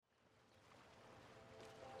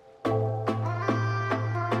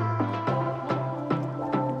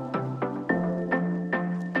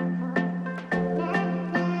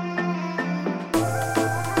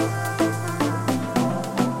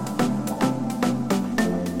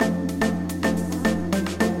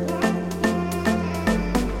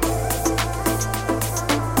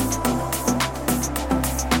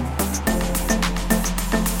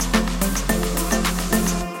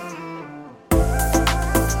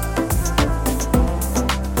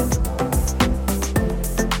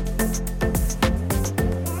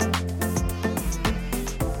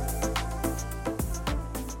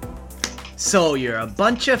So you're a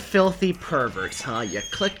bunch of filthy perverts, huh? You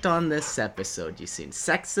clicked on this episode. You seen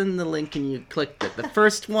sex in the link and you clicked it. The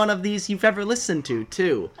first one of these you've ever listened to,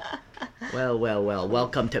 too. Well.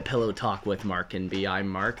 Welcome to Pillow Talk with Mark and B. I'm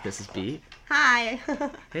Mark. This is B. Hi.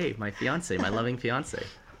 Hey, my fiance, my loving fiance.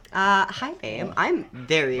 Hi, babe. I'm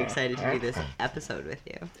very excited to do this episode with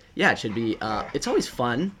you. Yeah, it should be. It's always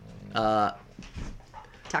fun.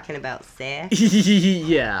 Talking about sex.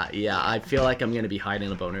 yeah. I feel like I'm gonna be hiding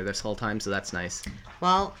a boner this whole time, so that's nice.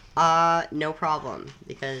 Well, no problem,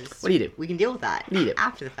 because What do you do? We can deal with that What do you do?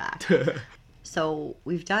 after the fact. So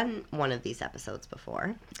we've done one of these episodes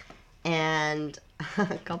before, and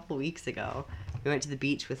a couple weeks ago, we went to the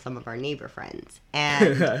beach with some of our neighbor friends,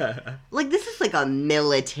 and this is like a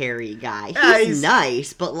military guy. He's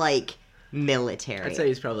nice, but military. I'd say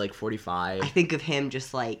he's probably 45. I think of him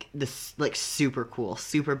just this super cool,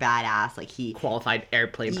 super badass. He Qualified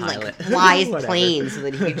airplane pilot. Flies planes so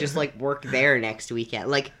that he could just work there next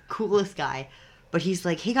weekend. Coolest guy. But he's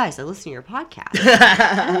like, hey guys, I listen to your podcast.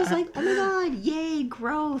 And I was like, oh my god, yay,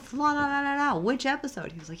 growth, la la la la la. Which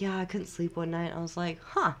episode? He was like, yeah, I couldn't sleep one night. I was like,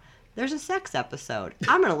 huh, there's a sex episode.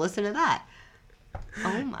 I'm gonna listen to that.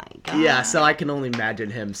 Oh my god. Yeah, so I can only imagine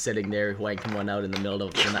him sitting there wanking one out in the middle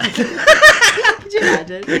of the night. Could you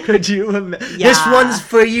imagine? Could you imagine? Yeah. This one's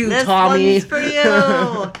for you, Tommy. This one's for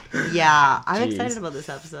you. Yeah, I'm Jeez. excited about this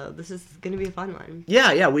episode. This is gonna be a fun one.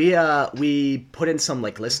 Yeah, we put in some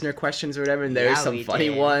listener questions or whatever, and there's some funny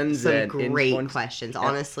ones. Some and great questions.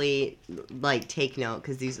 Honestly, take note,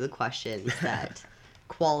 because these are the questions that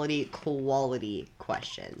quality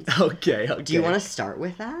questions. Okay. Do you want to start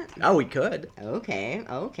with that? Oh, we could.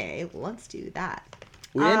 Okay, let's do that.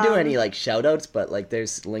 We didn't do any shout outs, but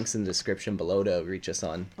there's links in the description below to reach us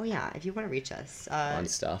on. Oh yeah, if you want to reach us on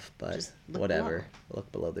stuff, but just look whatever. below.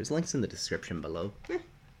 Look below. There's links in the description below. Yeah.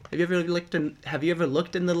 Have you ever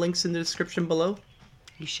looked in the links in the description below?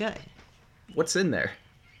 You should. What's in there?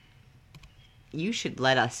 You should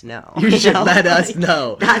let us know. You should let us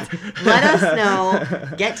know. Let us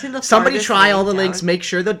know. Get to the Somebody farthest try all link the down. links. Make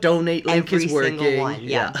sure the donate link Every is working. single one.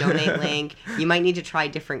 Yeah, donate link. You might need to try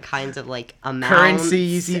different kinds of amounts.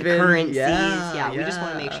 Currencies even. Currencies. Yeah, We just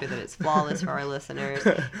want to make sure that it's flawless for our listeners.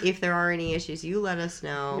 If there are any issues, you let us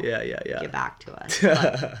know. Yeah. Get back to us.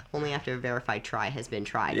 But only after a verified try has been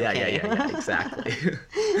tried. Okay? Yeah, exactly.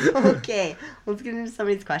 Okay, let's get into some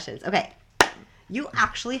of these questions. Okay. You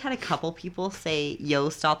actually had a couple people say, yo,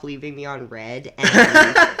 stop leaving me on red,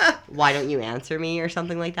 and why don't you answer me, or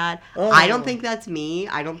something like that. Oh. I don't think that's me.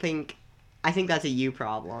 I think that's a you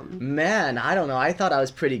problem. Man, I don't know. I thought I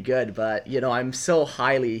was pretty good, but, I'm so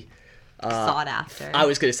highly... sought after. I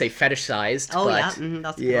was going to say fetishized, Oh, but... yeah,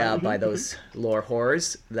 that's a good one. by those lore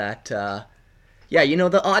whores that...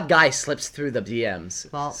 the odd guy slips through the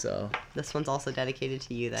DMs. Well, so this one's also dedicated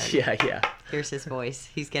to you then. Yeah. Here's his voice.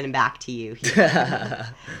 He's getting back to you.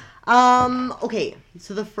 Okay,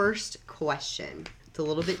 so the first question, it's a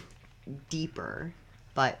little bit deeper,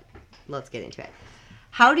 but let's get into it.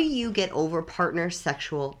 How do you get over partner's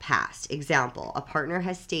sexual past? Example, a partner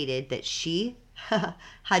has stated that she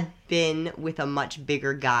had been with a much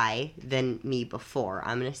bigger guy than me before.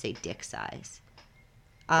 I'm going to say dick size.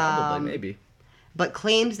 Probably, maybe. But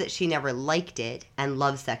claims that she never liked it and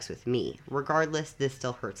loves sex with me. Regardless, this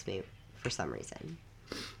still hurts me for some reason.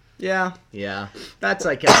 Yeah. That's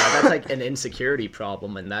an insecurity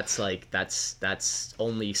problem, and that's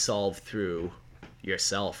only solved through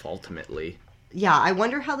yourself ultimately. Yeah, I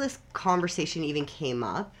wonder how this conversation even came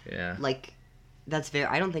up. Yeah.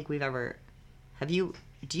 I don't think we've ever...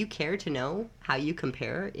 Do you care to know how you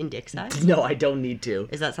compare in dick size? No, I don't need to.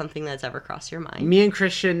 Is that something that's ever crossed your mind? Me and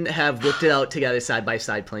Christian have whipped it out together side by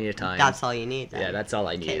side plenty of times. That's all you need then. Yeah, that's all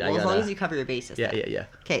I need. Okay, well, as long as you cover your bases. Yeah, then. yeah.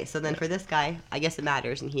 Okay, so then for this guy, I guess it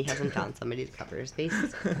matters, and he hasn't found somebody to cover his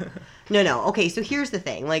bases. No. Okay, so here's the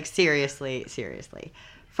thing. Seriously.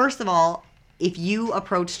 First of all, if you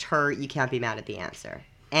approached her, you can't be mad at the answer.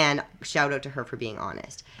 And shout out to her for being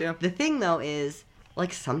honest. Yeah. The thing, though, is...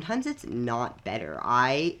 sometimes it's not better.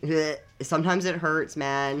 Sometimes it hurts,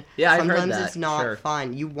 man. Yeah, I've heard Sometimes that. it's not Sure.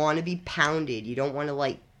 fun. You want to be pounded. You don't want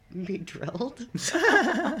to, be drilled.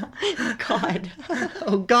 God.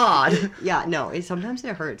 Oh, God. Yeah, no, sometimes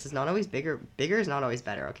it hurts. It's not always bigger. Bigger is not always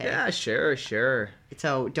better, okay? Yeah, sure.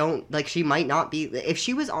 So don't, she might not be... If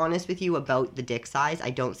she was honest with you about the dick size,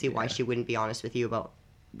 I don't see why she wouldn't be honest with you about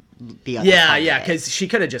the other Yeah, part yeah, of it. because she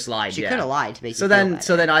could have just lied. She yeah. could have lied to make So you feel then, better.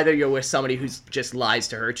 so then either you're with somebody who's just lies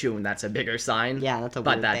to hurt you, and that's a bigger sign. Yeah, that's a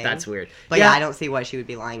but weird that thing. that's weird. But yeah, I don't see why she would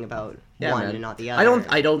be lying about one man. and not the other.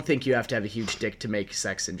 I don't think you have to have a huge dick to make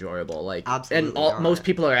sex enjoyable. Like, Absolutely and not. most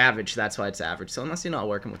people are average. That's why it's average. So unless you're not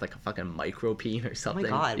working with like a fucking micro peen or Oh something, my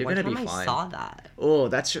god! you're One gonna time be fine. I saw that. Oh,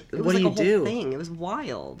 that's It what was do like you a whole do? thing. It was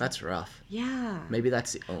wild. That's rough. Yeah. Maybe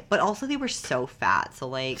that's oh. But also, they were so fat. So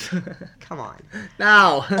like, come on.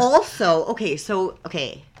 No. Also, okay,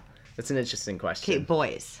 That's an interesting question. okay,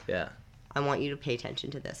 boys. Yeah. I want you to pay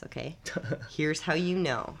attention to this. Okay. Here's how you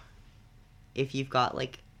know if you've got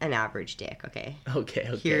like an average dick. Okay. Okay.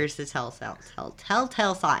 Here's the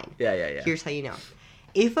telltale sign. Yeah. Here's how you know.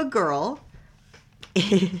 If a girl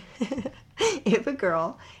if a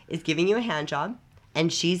girl is giving you a hand job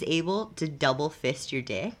and she's able to double fist your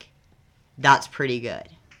dick, that's pretty good.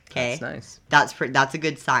 Okay? That's nice. That's a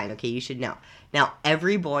good sign. Okay, you should know. Now,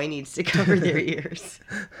 every boy needs to cover their ears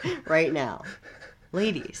right now.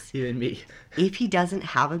 Ladies, Even me. if he doesn't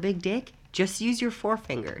have a big dick, just use your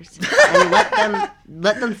forefingers and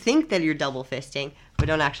let them think that you're double fisting, but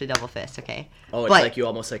don't actually double fist, okay? Oh, it's But- like you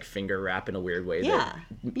almost like finger wrap in a weird way. Yeah.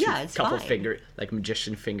 That Yeah, it's couple fine. finger like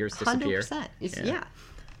magician fingers disappear. 100%. Yeah. Yeah.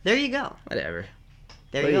 There you go. Whatever.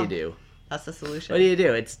 There What you do go. you do? That's the solution. What do you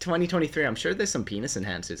do? It's 2023. I'm sure there's some penis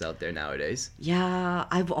enhancers out there nowadays. Yeah,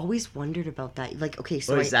 I've always wondered about that. Like, okay,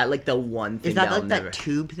 so Or is that like the one thing is that that'll like never... that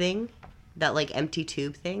tube thing? That like empty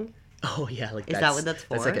tube thing? Oh yeah, like Is that what that's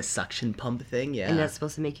That's for? like a suction pump thing. Yeah. And that's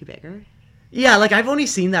supposed to make you bigger? Yeah, like I've only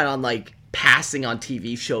seen that on like passing on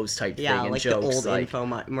TV shows type Yeah, thing and like jokes. the old like...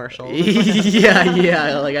 infomercial.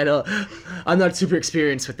 yeah. Like I don't. I'm not super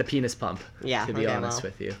experienced with the penis pump. Yeah, To be okay, honest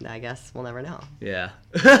well, with you. I guess we'll never know. Yeah.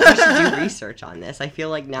 We should do research on this. I feel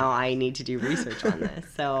like now I need to do research on this.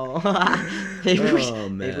 So maybe, Oh,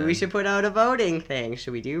 maybe we man. should put out a voting thing.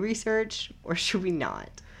 Should we do research or should we not?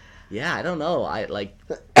 Yeah, I don't know. I like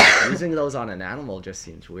using those on an animal just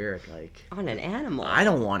seems weird. Like On an animal? I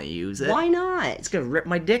don't want to use it. Why not? It's gonna rip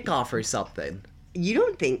my dick off or something. You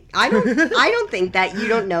don't think I don't think that. You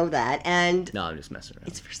don't know that, and No, I'm just messing around.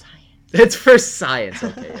 it's for science. It's for science.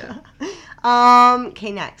 Okay, yeah.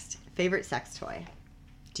 Okay, next. Favorite sex toy.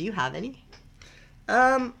 Do you have any?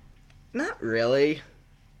 Not really.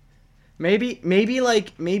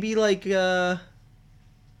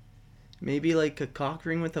 Maybe like a cock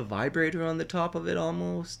ring with a vibrator on the top of it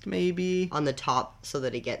almost, maybe. On the top so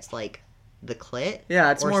that it gets like the clit?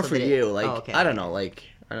 Yeah, it's Or more so for that it- you. Like Oh, okay. I don't know, like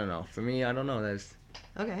I don't know. For me, I don't know. There's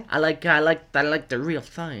Okay. I like the real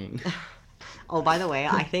thing. Oh, by the way,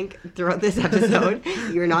 I think throughout this episode,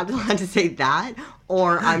 you're not allowed to say that,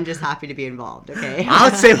 or I'm just happy to be involved, okay? I'll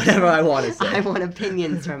say whatever I want to say. I want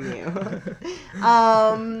opinions from you.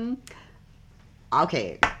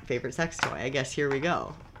 Okay, favorite sex toy. I guess here we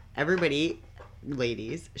go. Everybody,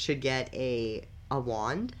 ladies, should get a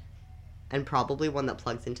wand, and probably one that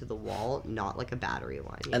plugs into the wall, not like a battery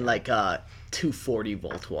one. you And know? like a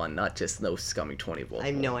 240-volt one, not just no scummy 20-volt. I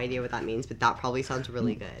have no idea what that means, but that probably sounds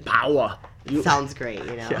really good. Power. You, Sounds great,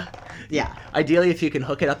 you know? yeah. Yeah. Ideally, if you can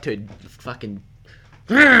hook it up to a fucking.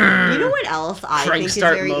 You know what else I Crank think is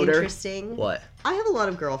start very motor. interesting? What? I have a lot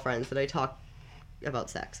of girlfriends that I talk about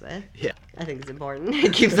sex with. Yeah. I think it's important.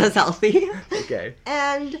 It keeps us healthy. Okay.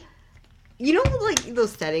 And you know, like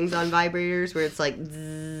those settings on vibrators where it's like,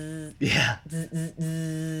 zzz, Yeah. zzz, zzz,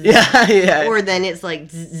 zzz, Yeah. or then it's like,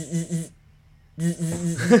 zzz, zzz, zzz, zzz,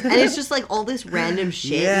 zzz, and it's just like all this random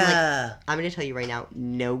shit. And, like, Yeah. I'm gonna tell you right now,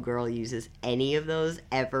 no girl uses any of those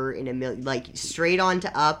ever in a million. Like straight on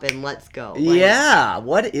to up and let's go. Like, Yeah.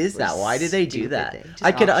 What is that? What a Why did they do stupid that? thing. Just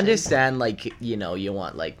I could option. understand, like, you know, you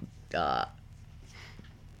want, like,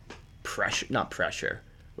 pressure, not pressure,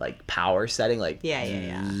 like power setting, like. Yeah.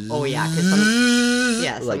 Oh yeah, because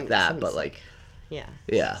Yeah. Like that, but like. yeah.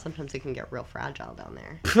 Yeah. Sometimes it can get real fragile down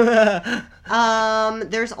there.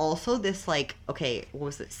 There's also this like, okay, what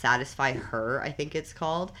was it? Satisfy Her, I think it's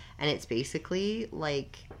called, and it's basically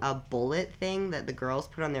like a bullet thing that the girls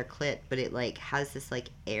put on their clit, but it like has this like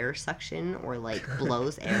air suction or like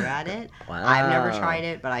blows air at it. I've never Wow. tried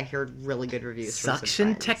it, but I heard really good reviews. from some Suction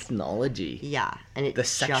friends. technology. Yeah, and it The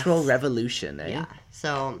sexual just- revolution, eh? Yeah.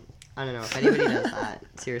 So I don't know if anybody does that.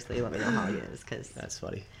 Seriously, let me know how it is, because. That's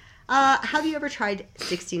funny. Have you ever tried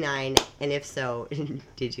 69? And if so,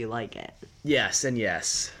 did you like it? Yes and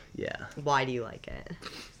yes. Yeah. Why do you like it?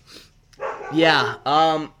 Yeah.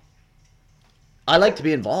 I like to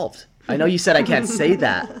be involved. I know you said I can't say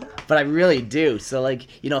that, but I really do. So,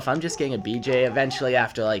 like, you know, if I'm just getting a BJ, eventually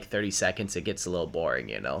after like 30 seconds, it gets a little boring,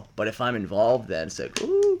 you know. But if I'm involved, then it's like,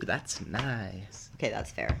 ooh, that's nice. Okay,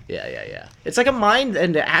 that's fair. Yeah. It's like a mind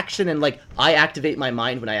and action, and like I activate my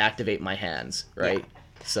mind when I activate my hands, right?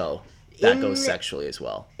 Yeah. So that goes sexually as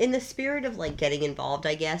well. In the spirit of like getting involved,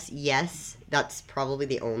 I guess, yes, that's probably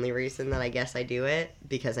the only reason that I guess I do it,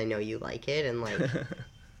 because I know you like it, and like,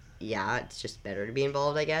 yeah, it's just better to be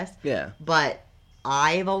involved, I guess. Yeah. But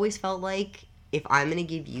I've always felt like if I'm going to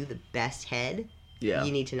give you the best head, yeah,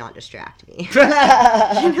 you need to not distract me. You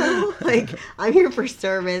know? Like, I'm here for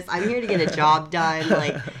service. I'm here to get a job done.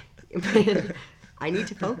 Like, I need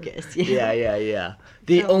to focus. You know? Yeah.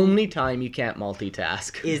 The only time you can't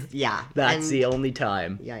multitask is, That's the only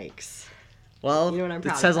time. Yikes. Well, you know what I'm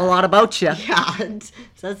proud it says of a lot about you. Yeah, it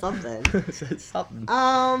says something. It says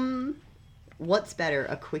something. What's better,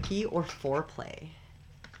 a quickie or foreplay?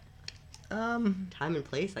 Time and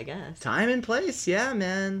place, I guess. Time and place, yeah,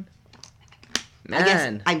 man. I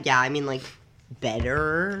guess, I mean, like,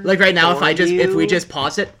 better. Like right now, if we just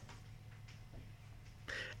pause it,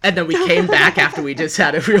 and then we came back after we just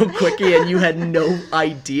had a real quickie, and you had no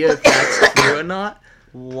idea if that's true or not.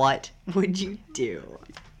 What would you do?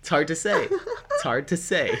 It's hard to say.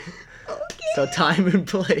 Okay. So time and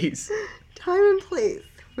place. Time and place.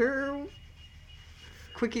 We're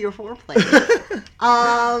quickie or foreplay.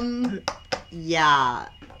 Yeah.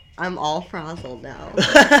 I'm all frazzled now.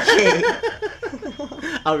 Okay.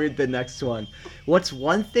 I'll read the next one. What's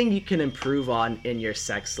one thing you can improve on in your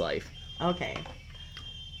sex life? Okay.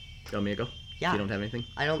 You want me to go? Yeah. You don't have anything?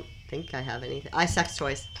 I don't think I have anything. I sex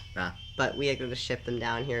toys. Ah. But we are going to ship them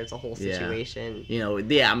down here. It's a whole situation. Yeah. You know,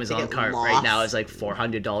 the Amazon cart lost. right now is like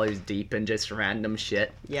 $400 deep in just random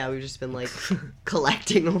shit. Yeah, we've just been like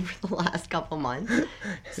collecting over the last couple months.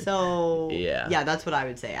 So yeah, that's what I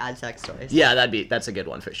would say. Add sex toys. Yeah, that's a good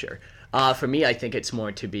one for sure. For me, I think it's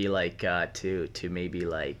more to be like to maybe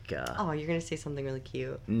like. Oh, you're gonna say something really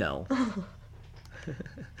cute. No.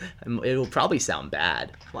 It'll probably sound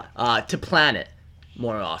bad. What? To plan it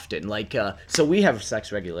more often, like so we have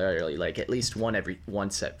sex regularly, like at least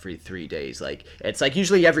once every 3 days. Like it's like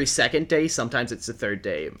usually every second day, sometimes it's the third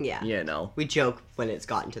day. Yeah, you know, we joke when it's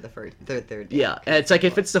gotten to the third day. Yeah, and it's like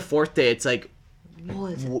if it's the fourth day, it's like,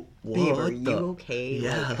 what? Babe, are you okay?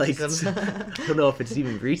 Yeah, like I don't know if it's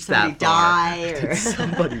even reached that far. Did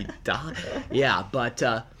somebody die? Yeah, but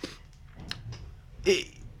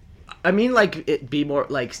I mean, like, it be more,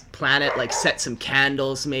 like, plan it, like, set some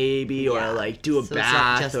candles, maybe, or, like, do a bath, it's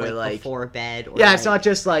not just, or, like... before bed, or, yeah, it's not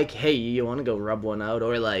just, like, hey, you want to go rub one out,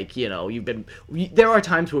 or, like, you know, there are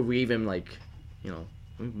times where we even, like, you know,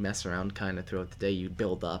 we mess around kind of throughout the day. You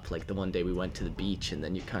build up, like, the one day we went to the beach, and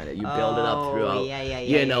then you build it up throughout.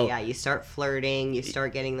 Yeah, you start flirting, you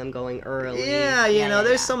start getting them going early. Yeah, you know,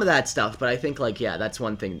 there's some of that stuff, but I think, like, yeah, that's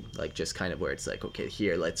one thing, like, just kind of where it's like, okay,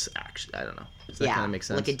 here, let's actually, I don't know. Does that kind of make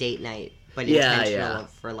sense? Like a date night, but intentional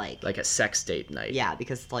for, like a sex date night. Yeah,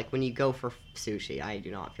 because, like, when you go for sushi, I do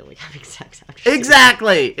not feel like having sex after sushi.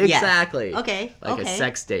 Exactly! Okay, Like a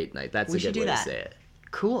sex date night. That's a good way to say it.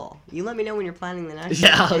 Cool. You let me know when you're planning the next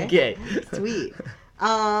one. Yeah, okay. Sweet.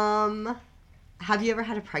 Have you ever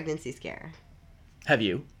had a pregnancy scare? Have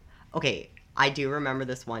you? Okay, I do remember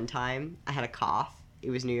this one time. I had a cough. It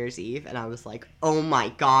was New Year's Eve, and I was like, oh my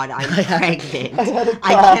God, I'm pregnant.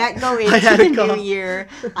 I can't go into the new year.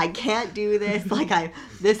 I can't do this.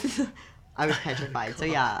 I was petrified. So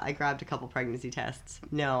yeah, I grabbed a couple pregnancy tests.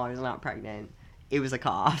 No, I was not pregnant. It was a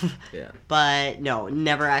cough. Yeah. But no,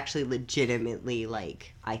 never actually legitimately,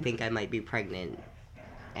 like, I think I might be pregnant.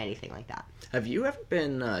 Anything like that. Have you ever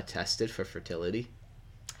been tested for fertility?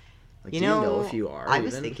 Like, do you know if you are? I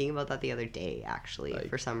was thinking about that the other day, actually,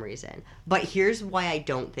 for some reason. But here's why I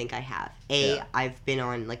don't think I have. I've been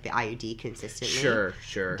on, like, the IUD consistently.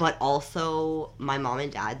 Sure. But also, my mom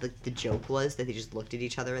and dad, like, the joke was that they just looked at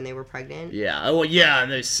each other and they were pregnant. Yeah. Well, yeah,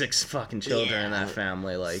 and there's 6 fucking children in that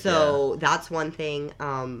family. Like, so that's one thing.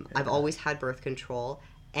 I've always had birth control,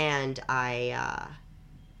 and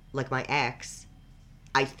like, my ex,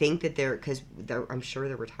 I think that I'm sure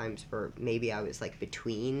there were times where maybe I was, like,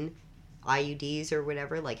 between IUDs or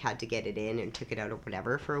whatever, like, had to get it in and took it out or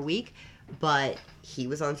whatever for a week, but he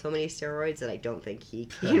was on so many steroids that I don't think he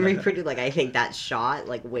can reproduce. Like, I think that shot,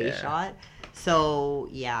 like, shot. So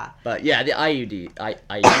yeah, but yeah, the IUD.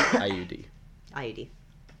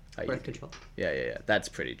 birth control. Yeah. That's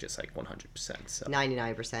pretty just like 100%. So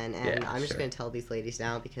 99%. And Yeah, I'm just sure. going to tell these ladies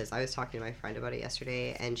now because I was talking to my friend about it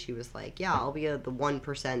yesterday and she was like, yeah, I'll be the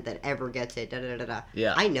 1% that ever gets it. Da, da, da, da, da.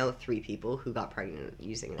 Yeah. I know 3 people who got pregnant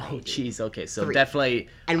using an Oh, IUD. jeez. Okay, so 3. definitely,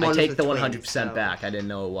 And I one take was the with 100% twins, so- back. I didn't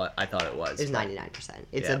know what I thought it was. It's but- 99%.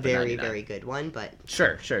 It's Yeah, a but very, 99. very good one, but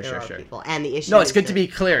Sure. there are people. And the issue No, it's is good to that- be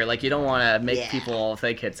clear. Like, you don't want to make Yeah. people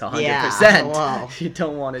think it's 100%. Yeah, well. You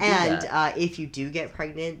don't want to do And that. if you do get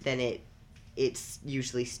pregnant, then it's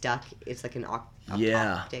usually stuck. It's like an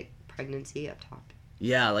Yeah. ectopic pregnancy.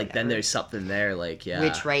 Yeah, like, then whatever. there's something there, like, yeah.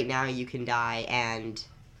 Which right now you can die, and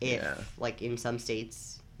if, Yeah. like, in some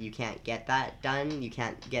states you can't get that done, you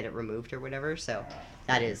can't get it removed or whatever, so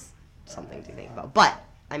that is something to think about. But,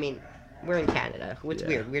 I mean, we're in Canada. It's Yeah.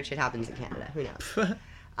 weird. Weird shit happens in Canada. Who knows?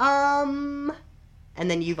 And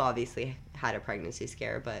then you've obviously had a pregnancy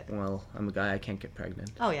scare, but... Well, I'm a guy, I can't get pregnant.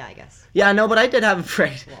 Oh, yeah, I guess. Yeah, no, but I did have a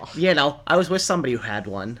pregnant. Well. You know, I was with somebody who had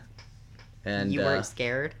one. And You weren't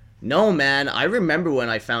scared? No, man. I remember when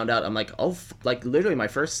I found out. I'm like, oh, like literally, my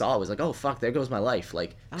first thought was like, oh fuck, there goes my life.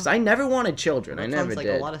 Like, because I never wanted children. That I never sounds like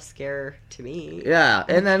did. a lot of scare to me. Yeah,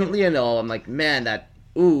 and then you know, I'm like, man, that.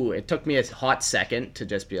 Ooh, it took me a hot second to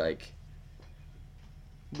just be like,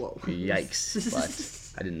 Whoa. yikes,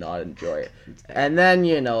 but I did not enjoy it. And then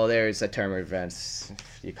you know, there's a term of events.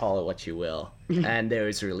 You call it what you will, and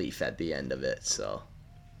there's relief at the end of it. So,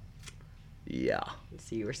 yeah,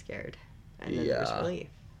 So you were scared. And then there was Yeah. relief.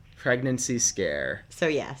 pregnancy scare. So,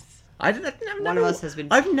 yes. I've never, One of us has been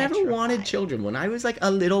I've never wanted petrified. children. When I was like a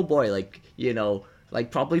little boy, like, you know, like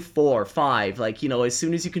probably 4 or 5, like, you know, as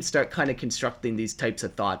soon as you can start kind of constructing these types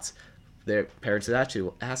of thoughts, their parents would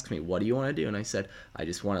actually ask me, what do you want to do? And I said, I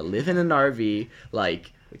just want to live in an RV,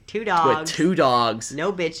 like, With 2 dogs. with 2 dogs,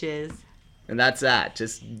 No bitches. and that's that.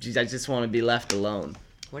 I just want to be left alone.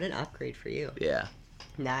 What an upgrade for you. Yeah.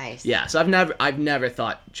 Nice. Yeah, so I've never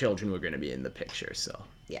thought children were going to be in the picture, so,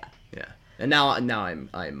 Yeah. yeah. And now I'm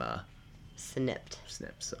Snipped.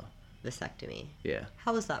 snipped, so, Vasectomy. yeah.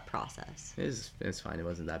 How was that process? It's fine. It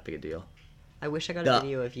wasn't that big a deal. I wish I got The- a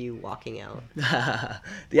video of you walking out.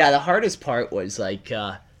 Yeah, the hardest part was like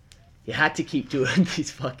you had to keep doing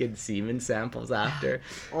these fucking semen samples after.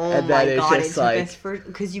 Oh and my then god, it it's just took like, us for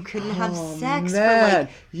because you couldn't have oh, sex man. for like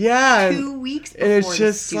yeah, 2 weeks before and it's this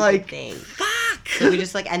just stupid like thing. fuck. So we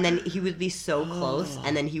just like, and then he would be so close,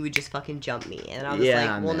 and then he would just fucking jump me, and I was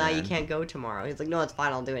Yeah, like, well, now you man. can't go tomorrow. He's like, no, it's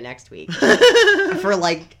fine, I'll do it next week for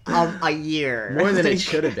like a year. More than Like, it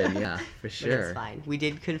should have been, yeah, for But sure. it's fine. We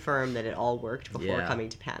did confirm that it all worked before Yeah, coming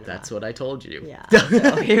to Panama. That's what I told you. Yeah.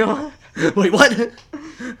 So, you know, Wait, what?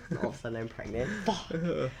 all of a sudden I'm pregnant.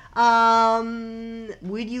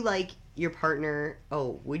 Would you like your partner?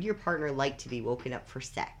 Oh, would your partner like to be woken up for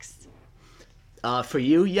sex? For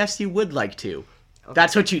you, yes, you would like to.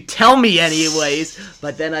 That's what you tell me anyways,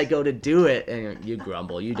 but then I go to do it and you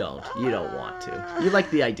grumble. You don't want to. You like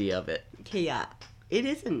the idea of it. Okay, yeah. It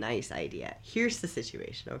is a nice idea. Here's the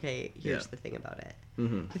situation, okay? Here's Yeah. the thing about it.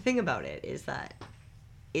 Mm-hmm. The thing about it is that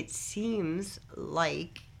it seems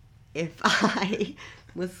like if I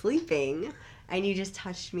was sleeping and you just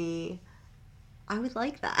touched me, I would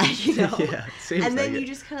like that, you know? Yeah, seems and then like you it.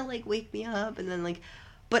 just kind of like wake me up and then like,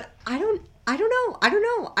 but I don't know. I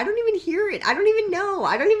don't even hear it. I don't even know.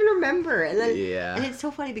 I don't even remember. And then, Yeah. and it's so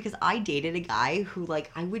funny because I dated a guy who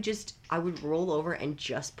like, I would roll over and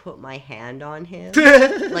just put my hand on him,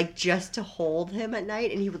 like just to hold him at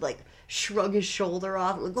night. And he would like shrug his shoulder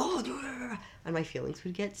off and like, oh, and my feelings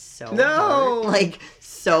would get so No. hurt, like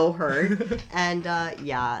so hurt. And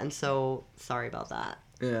yeah, and so sorry about that.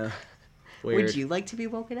 Yeah. Weird. Would you like to be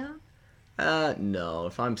woken up? No.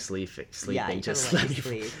 If I'm sleeping, Yeah, you just kinda let let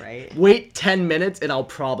me me sleep, right? wait 10 minutes and I'll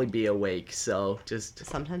probably be awake. So just.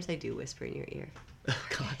 Sometimes I do whisper in your ear. Oh,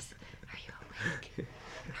 God. Are you awake?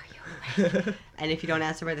 Are you awake? And if you don't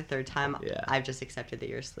answer by the 3rd time, Yeah. I've just accepted that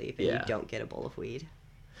you're asleep and Yeah. you don't get a bowl of weed.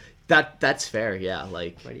 That's fair. Yeah.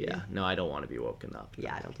 Like. What do you Yeah. do? No, I don't want to be woken up.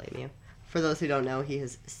 Yeah, I don't blame you. For those who don't know, he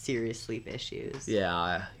has serious sleep issues.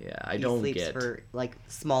 Yeah. Yeah. I He don't sleeps get. for like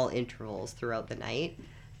small intervals throughout the night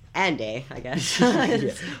and day, I guess.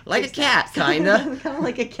 Yeah. Like a cat, kinda. Kind of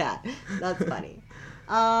like a cat. That's funny.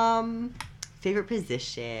 Favorite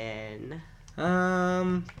position.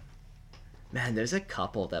 Man, there's a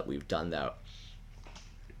couple that we've done that.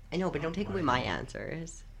 I know, but don't take away my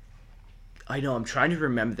answers. I know. I'm trying to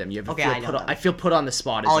remember them. You ever Okay, feel I know them. I feel put on the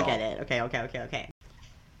spot as I'll well. get it. Okay.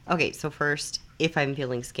 Okay, so first, if I'm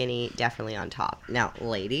feeling skinny, definitely on top. Now,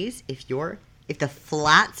 ladies, if the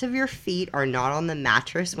flats of your feet are not on the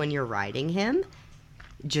mattress when you're riding him,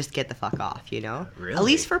 just get the fuck off, you know? Really? At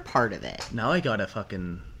least for part of it. Now I gotta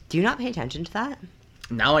fucking. Do you not pay attention to that?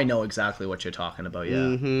 Now I know exactly what you're talking about. Yeah.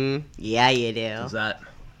 Mm-hmm. Yeah, you do. Is that?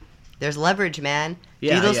 There's leverage, man.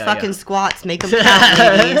 Yeah, do those yeah, fucking yeah. squats. Make them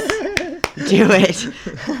count, ladies. Do it.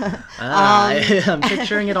 I'm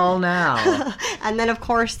picturing it all now. And then, of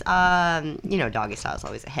course, doggy style is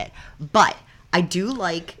always a hit. But I do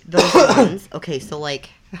like those ones. Okay, so, like,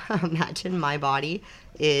 imagine my body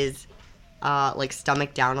is, like,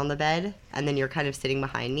 stomach down on the bed, and then you're kind of sitting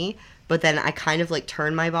behind me. But then I kind of, like,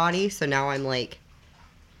 turn my body, so now I'm, like,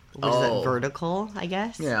 what is that, vertical, I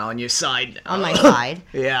guess? Yeah, on your side. On my side.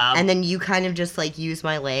 Yeah. And then you kind of just, like, use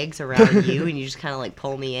my legs around you, and you just kind of, like,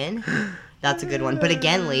 pull me in. That's a good one. But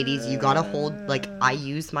again, ladies, you gotta hold, like, I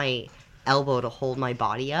use my elbow to hold my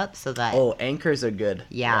body up so that... Oh, anchors are good.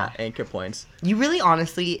 Yeah. Anchor points. You really,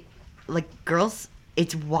 honestly, like, girls,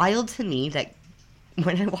 it's wild to me that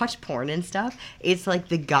when I watch porn and stuff, it's, like,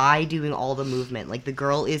 the guy doing all the movement. Like, the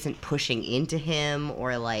girl isn't pushing into him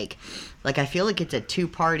or, like, I feel like it's a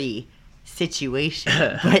two-party situation.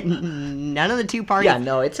 But none of the two parties... Yeah,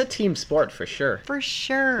 no, it's a team sport for sure. For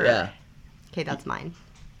sure. Yeah. Okay, that's mine.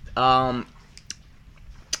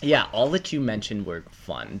 Yeah, all that you mentioned were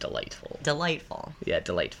fun, delightful. Delightful. Yeah,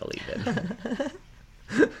 delightful even.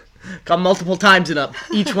 Come multiple times in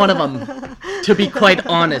each one of them, to be quite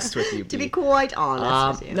honest with you. To be quite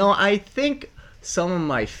honest with you. No, I think some of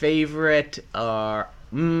my favorite are...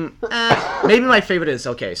 maybe my favorite is,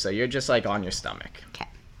 okay, so you're just, like, on your stomach. Okay.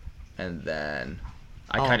 And then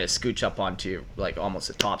I kind of scooch up onto, like, almost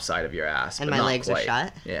the top side of your ass. And but my not legs quite. are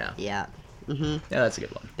shut? Yeah. Yeah. Mm-hmm. Yeah, that's a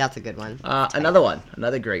good one. That's a good one.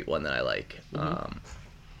 Another great one that I like. You're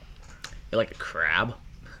like a crab.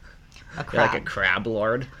 A crab. You're like a crab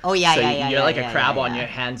lord. Oh, yeah, so yeah. You're like a crab yeah. on your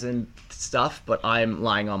hands and stuff, but I'm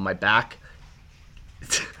lying on my back.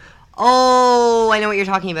 Oh, I know what you're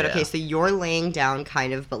talking about. Yeah. Okay, so you're laying down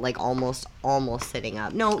kind of, but like almost sitting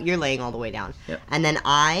up. No, you're laying all the way down. Yep. And then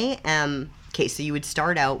I am... Okay, so you would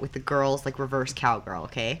start out with the girls, like reverse cowgirl,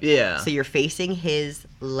 okay? Yeah. So you're facing his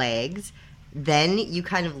legs. Then you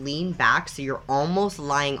kind of lean back, so you're almost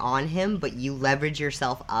lying on him, but you leverage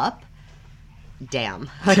yourself up. Damn.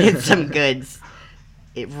 It's some goods.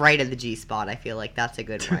 Right at the G-spot, I feel like that's a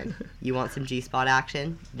good one. You want some G-spot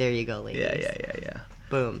action? There you go, ladies. Yeah.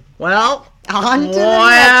 Boom. Well, On to the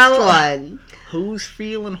next one. Who's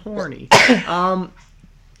feeling horny?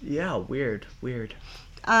 Yeah, weird.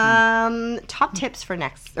 Top tips for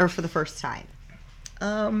the first time.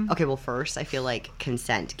 Okay, well, first, I feel like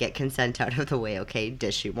consent. Get consent out of the way, okay?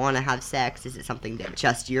 Does she want to have sex? Is it something that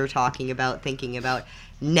just you're talking about, thinking about?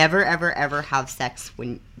 Never, ever, ever have sex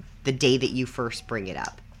the day that you first bring it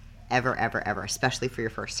up. Ever, ever, ever, especially for your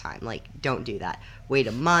first time. Like, don't do that. Wait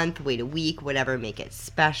a month, wait a week, whatever, make it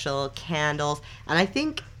special, candles. And I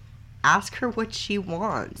think ask her what she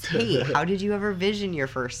wants. Hey, how did you ever vision your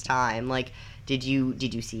first time? Like, did you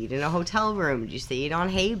see it in a hotel room? Did you see it on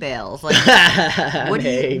hay bales? Like,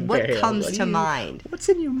 what comes to mind? What's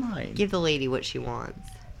in your mind? Give the lady what she wants.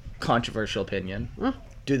 Controversial opinion.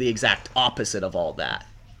 Do the exact opposite of all that.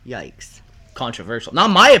 Yikes. Controversial. Not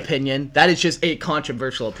my opinion. That is just a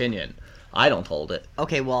controversial opinion. I don't hold it.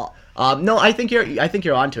 Okay, well, no, I think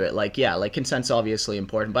you're onto it. Like, yeah, like consent's obviously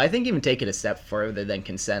important, but I think even take it a step further than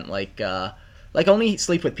consent. Like only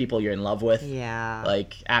sleep with people you're in love with. yeah.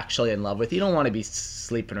 Like actually in love with. You don't want to be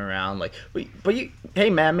sleeping around. Like, but hey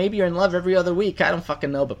man, maybe you're in love every other week. I don't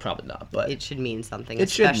fucking know, but probably not. But It should mean something, It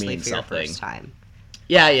should especially mean for your something. first time.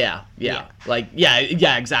 Yeah. Like, yeah,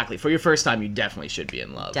 exactly. For your first time, you definitely should be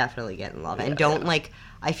in love. Definitely get in love. And don't,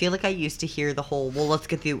 I feel like I used to hear the whole, well, let's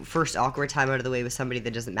get the first awkward time out of the way with somebody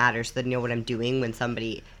that doesn't matter so they know what I'm doing when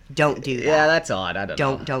somebody, don't do that. Yeah, that's odd. I don't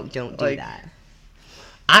know. Don't do that.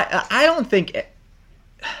 I don't think,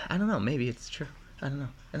 I don't know, maybe it's true. I don't know.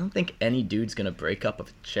 I don't think any dude's gonna break up with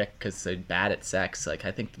a chick because they're bad at sex. Like,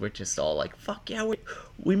 I think we're just all like, fuck yeah,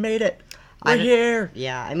 we made it. We're here.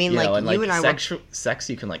 Yeah, I mean, You know, you and I were... sex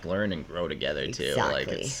you can like learn and grow together too. Like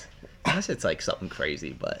Exactly. unless it's like something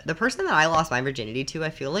crazy, but The person that I lost my virginity to, I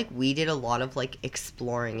feel like we did a lot of, like,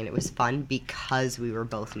 exploring, and it was fun because we were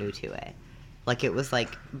both new to it. Like, it was, like,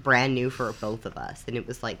 brand new for both of us, and it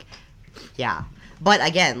was, like, yeah. But,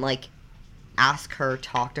 again, like, ask her,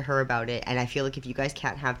 talk to her about it, and I feel like if you guys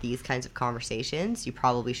can't have these kinds of conversations, you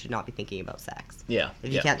probably should not be thinking about sex. yeah.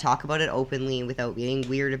 If you can't talk about it openly without being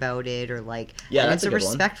weird about it, or, like, Yeah, and that's it's a a good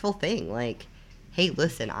one. respectful thing, like, hey,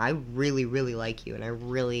 listen, I really, really like you, and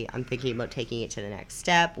I'm thinking about taking it to the next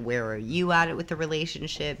step. Where are you at it with the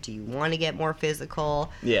relationship? Do you want to get more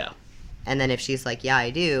physical? Yeah. And then if she's like, yeah,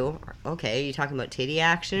 I do. Okay, are you talking about titty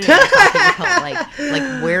action? Or are you talking about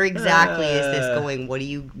like where exactly is this going?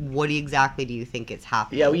 What exactly do you think is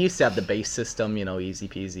happening? Yeah, we used to have the base system, easy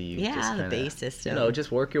peasy. You Yeah, just the kinda, base system.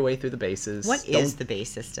 just work your way through the bases. What is the base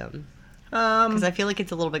system? Um, Because I feel like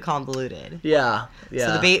it's a little bit convoluted. yeah.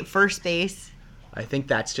 So the first base, I think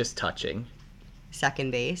that's just touching.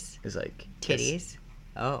 second base, Is like titties.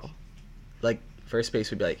 Oh. Like first base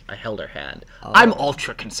would be like I held her hand. Oh. I'm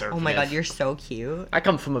ultra conservative. Oh my god, you're so cute. I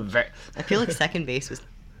come from a very I feel like second base was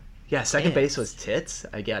second base tits. was tits.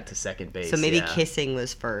 I got to second base. so maybe yeah. kissing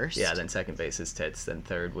was first. Yeah, then second base is tits. Then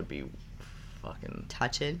third would be fucking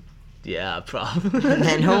touching. yeah, probably. And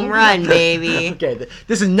then home run, baby. Okay,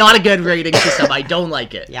 this is not a good rating system. I don't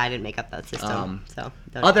like it. Yeah, I didn't make up that system. So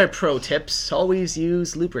don't- Other pro tips: always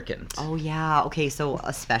use lubricant. Oh yeah. Okay, so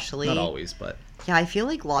especially Not always, but yeah, I feel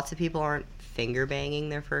like lots of people aren't finger banging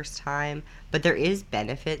their first time, but there is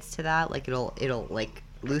benefits to that. Like it'll like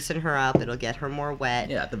loosen her up. It'll get her more wet.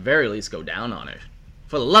 yeah, at the very least, go down on her.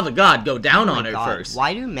 For the love of God, go down Oh on my her God, first.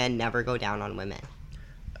 why do men never go down on women?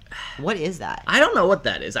 What is that? I don't know what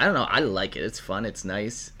that is. I don't know. I like it. It's fun. It's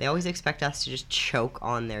nice. They always expect us to just choke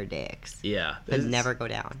on their dicks, Yeah. but it's- never go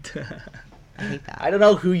down. I hate that. I don't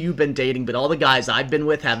know who you've been dating, but all the guys I've been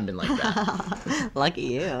with haven't been like that. Lucky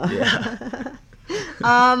you. Yeah.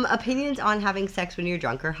 Opinions on having sex when you're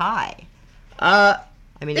drunk or high.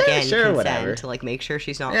 I mean, Yeah, again, sure, consent whatever. to like make sure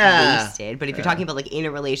she's not Yeah. wasted. But if you're Yeah. talking about like in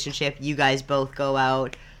a relationship, you guys both go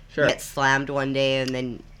out, Sure. get slammed one day, and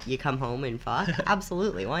then you come home and fuck.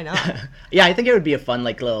 Absolutely, why not? Yeah, I think it would be a fun,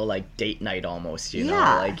 little, date night almost, you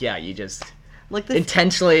know? Yeah. You just Like the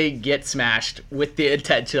intentionally get smashed with the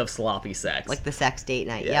intention of sloppy sex. like the sex date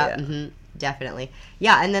night. Yeah, Yeah, yeah. definitely.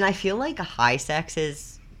 Yeah, and then I feel like high sex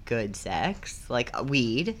is good sex, like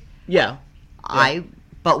weed. yeah.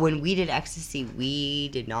 But when we did ecstasy, we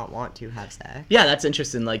did not want to have sex. Yeah, that's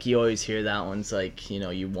interesting. You always hear that one's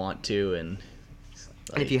you want to, and...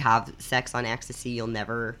 And if you have sex on ecstasy, you'll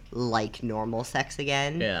never like normal sex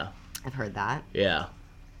again. Yeah. I've heard that. Yeah.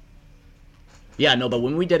 Yeah, no, but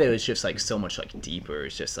when we did it, it was just, so much, deeper.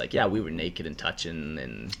 It's just, we were naked and touching,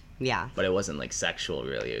 and... Yeah. But it wasn't, sexual,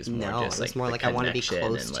 really. It was more No, just, it was more the like I wanna be connection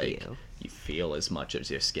close and, to you. You feel as much of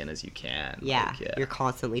your skin as you can. Yeah. Yeah. You're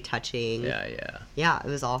constantly touching. Yeah, yeah. Yeah, it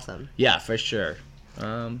was awesome. Yeah, for sure.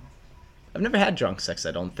 I've never had drunk sex,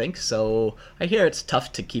 I don't think, so I hear it's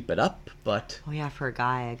tough to keep it up, but... Oh yeah, for a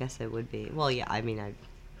guy, I guess it would be. Well, yeah, I mean,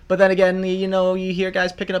 But then again, you hear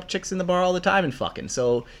guys picking up chicks in the bar all the time and fucking,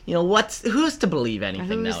 so, who's to believe anything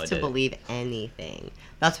who's nowadays? to believe anything?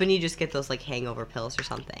 That's when you just get those hangover pills or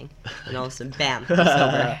something, and all of a sudden, bam, I'm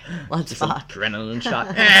sober. Let's Just an fuck. adrenaline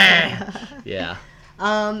shot. Yeah.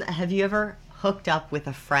 Have you ever hooked up with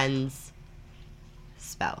a friend's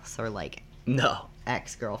spouse or No.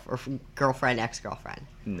 ex-girlfriend or girlfriend, ex-girlfriend?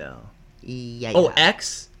 No. Yeah. Oh, you have.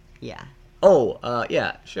 ex? Yeah. Oh,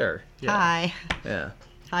 yeah, sure. Yeah. Hi. Yeah.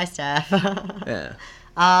 Hi, Steph. Yeah.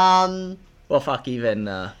 um. Well, fuck, even,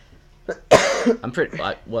 I'm pretty,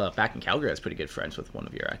 well, back in Calgary, I was pretty good friends with one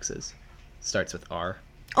of your exes. Starts with R.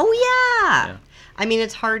 Oh yeah. Yeah. I mean,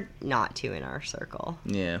 it's hard not to in our circle,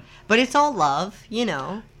 Yeah. but it's all love, you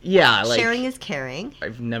know. Yeah, Sharing is caring.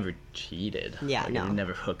 I've never cheated. Yeah, no. I would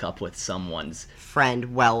never hook up with someone's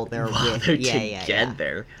Friend, while they're while with. they're Yeah.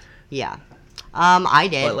 together. Yeah. I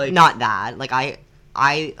did. But, Not that.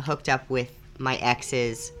 I hooked up with my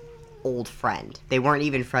ex's old friend. They weren't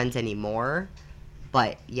even friends anymore,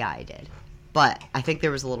 but yeah, I did. But I think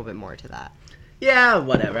there was a little bit more to that. Yeah,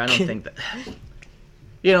 whatever. I don't think that...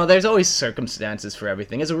 there's always circumstances for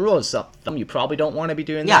everything. As a rule of thumb, you probably don't want to be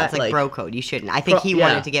doing Yeah, that. it's like bro code. You shouldn't. I think he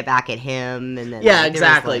wanted to get back at him, and then Yeah, there was,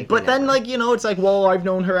 exactly. But then, whatever. it's well, I've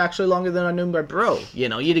known her actually longer than I knew my bro. You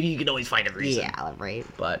can always find a reason. Yeah, right.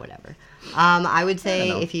 But- whatever. I would say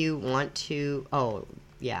know. if you want to,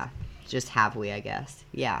 just have we, I guess.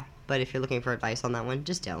 Yeah, but if you're looking for advice on that one,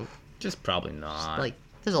 just don't. Just probably not.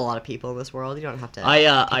 There's a lot of people in this world. You don't have to.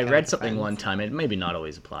 I pick read out something friends. one time. It maybe not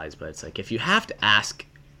always applies, but it's if you have to ask,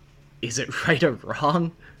 is it right or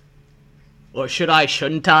wrong? Or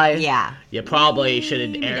shouldn't I? Yeah. You probably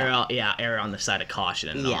should Yeah. err on the side of caution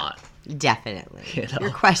and Yeah. not. Definitely. You know?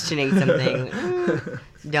 You're questioning something.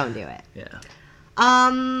 Don't do it. Yeah.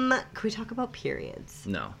 Can we talk about periods?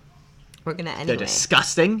 No. We're gonna They're anyway.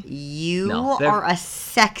 disgusting. You No, they're- are a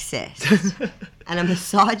sexist and a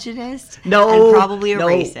misogynist No, and probably a no.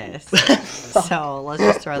 racist. So let's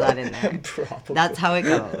just throw that in there. Probably. That's how it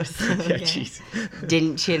goes. Yeah, Okay? jeez.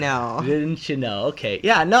 Didn't you know? Didn't you know? Okay.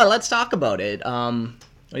 Yeah, no, let's talk about it.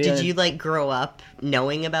 Did you grow up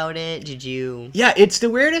knowing about it? Did you? Yeah, it's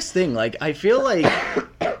the weirdest thing. I feel like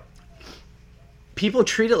people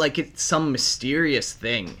treat it like it's some mysterious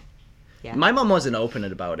thing. Yeah. My mom wasn't open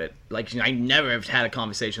about it. Like, I never have had a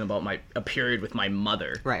conversation about a period with my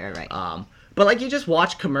mother. Right. But like, you just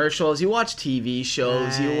watch commercials, you watch TV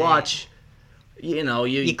shows, you Right. watch, you know,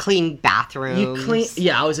 You clean bathrooms. you clean.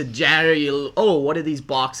 Yeah, I was a janitor. What are these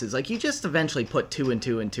boxes? Like, you just eventually put two and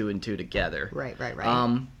two and two and two together. Right.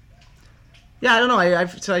 Yeah, I don't know.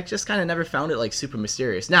 So I just kind of never found it like super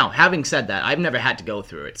mysterious. Now, having said that, I've never had to go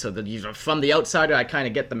through it. So from the outsider, I kind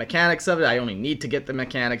of get the mechanics of it. I only need to get the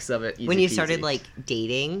mechanics of it. Easy When you peasy. started like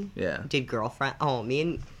dating, Yeah. did girlfriend? Oh,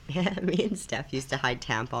 me and Steph used to hide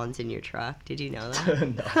tampons in your truck. Did you know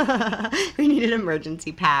that? No. We needed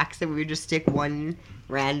emergency packs, and we would just stick one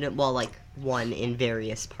in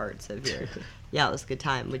various parts of your. Yeah, it was a good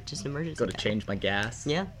time with just emergency. Go to pack. change my gas.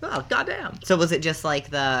 Yeah. Oh, goddamn. So was it just like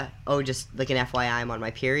just like an FYI, I'm on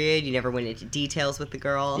my period? You never went into details with the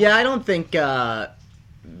girl? Yeah, I don't think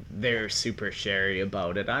they're super sherry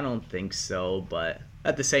about it. I don't think so, but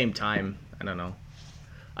at the same time, I don't know.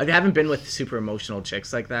 I haven't been with super emotional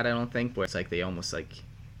chicks like that, I don't think, where it's like they almost like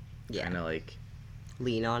kind of like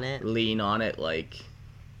Lean on it. lean on it like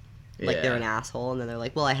They're an asshole, and then they're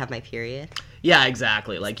like, well, I have my period. Yeah,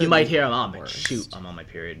 exactly. Like, the you might hear, oh, worst. shoot, I'm on my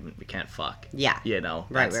period, we can't fuck. Yeah. You know,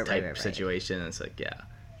 Right, that's right, type situation, and it's like, yeah.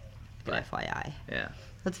 Good FYI. Yeah.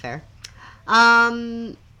 That's fair.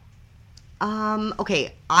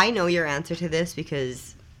 Okay, I know your answer to this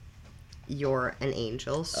because you're an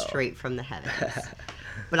angel straight from the heavens.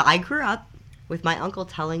 But I grew up with my uncle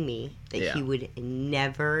telling me that he would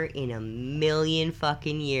never in a million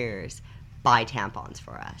fucking years buy tampons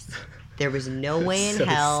for us. There was no way in So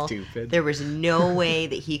hell. stupid. There was no way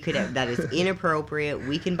that he could have. That is inappropriate.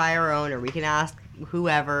 We can buy our own, or we can ask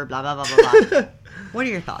whoever. Blah blah blah blah blah. What are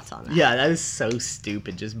your thoughts on that? Yeah, that is so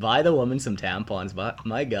stupid. Just buy the woman some tampons. But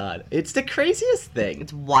my God, it's the craziest thing.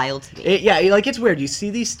 It's wild to me. It's weird. You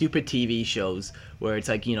see these stupid TV shows where it's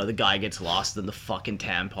like, you know, the guy gets lost in the fucking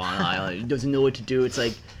tampon aisle and he doesn't know what to do. It's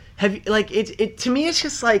like, to me, it's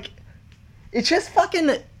just like, it's just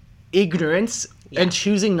fucking ignorance and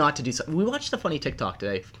choosing not to do something. We watched a funny TikTok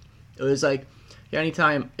today. It was like,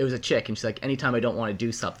 anytime, it was a chick, and she's like, anytime I don't want to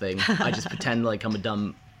do something, I just pretend like I'm a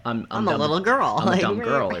dumb, I'm a dumb, little girl. I'm a dumb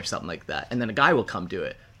girl or something like that. And then a guy will come do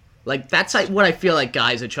it. Like, that's like what I feel like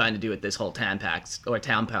guys are trying to do with this whole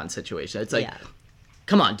tampon situation. It's like,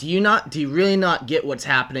 come on, do you really not get what's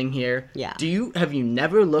happening here? Yeah. Have you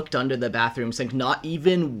never looked under the bathroom sink, not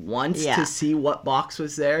even once, to see what box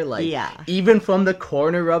was there? Like, even from the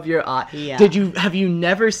corner of your eye? Yeah. Have you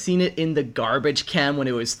never seen it in the garbage can when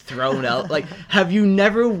it was thrown out? Like, have you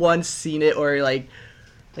never once seen it, or like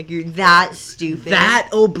you're that stupid. that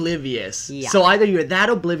oblivious? Yeah. So either you're that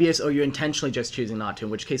oblivious or you're intentionally just choosing not to,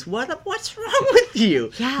 in which case, what's wrong with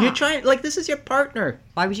you? Yeah. You're trying, like, this is your partner.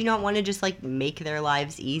 Why would you not want to just, like, make their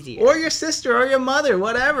lives easier? Or your sister, or your mother,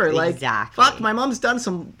 whatever. Like, Exactly. fuck, my mom's done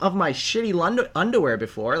some of my shitty underwear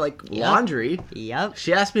before, like laundry. Yep.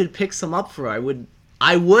 She asked me to pick some up for her.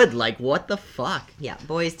 I would, like, what the fuck? Yeah,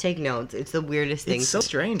 boys, take notes. It's the weirdest thing. It's so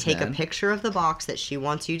strange, Take man. a picture of the box that she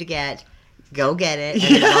wants you to get, go get it,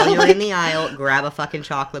 and then while you're in the aisle, grab a fucking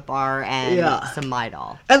chocolate bar and some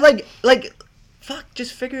Midol. And, like, fuck,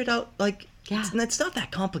 just figure it out, like... Yeah. It's not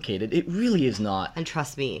that complicated. It really is not. And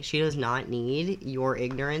trust me, she does not need your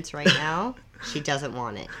ignorance right now. She doesn't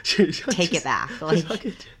want it. Take it back.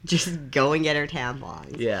 Like, just go and get her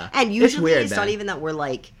tampons. Yeah. And usually weird, it's not even that we're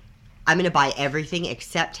like, I'm going to buy everything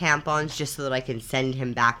except tampons just so that I can send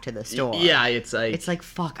him back to the store. Yeah, it's like... It's like,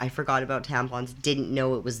 fuck, I forgot about tampons. Didn't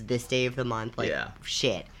know it was this day of the month. Like,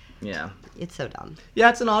 shit. Yeah. It's so dumb. Yeah,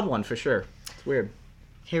 it's an odd one for sure. It's weird.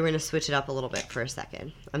 Here, we're going to switch it up a little bit for a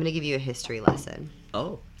second. I'm going to give you a history lesson.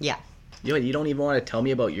 Oh. Yeah. You don't even want to tell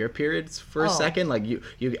me about your periods for a second? Like, you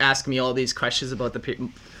ask me all these questions about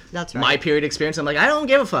That's right. my period experience. I'm like, I don't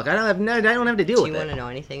give a fuck. I don't have to deal with it. Do you want to know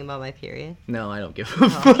anything about my period? No, I don't give a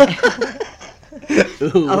fuck.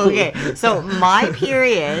 Okay, so my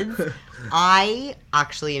periods, I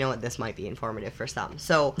actually, you know what, this might be informative for some.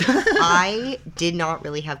 So I did not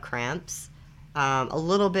really have cramps. A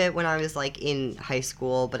little bit when I was like in high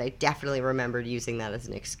school, but I definitely remembered using that as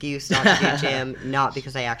an excuse not to do gym, not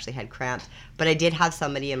because I actually had cramps. But I did have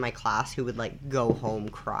somebody in my class who would like go home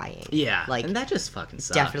crying. Yeah, like, and that just fucking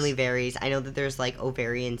sucks. Definitely varies. I know that there's like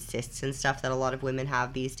ovarian cysts and stuff that a lot of women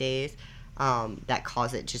have these days. That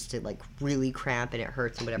cause it just to like really cramp and it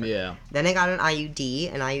hurts and whatever. Yeah. Then I got an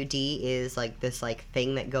IUD. An IUD is like this like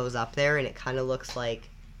thing that goes up there and it kind of looks like,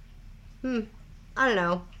 I don't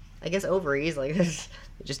know. I guess ovaries, like it's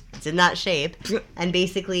in that shape, and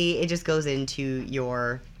basically it just goes into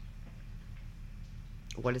your,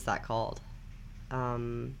 what is that called?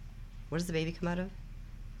 What does the baby come out of?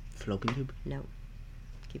 Fallopian tube. No.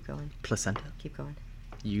 Keep going. Placenta. Keep going.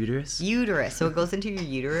 Uterus. Uterus. So it goes into your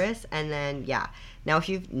uterus, and then, yeah. Now, if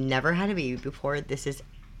you've never had a baby before, this is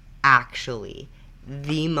actually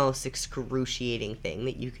the most excruciating thing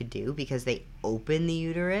that you could do, because they open the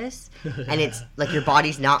uterus, and it's like your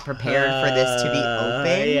body's not prepared for this to be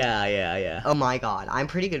open. Yeah. Oh my god. I'm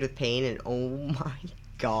pretty good with pain, and oh my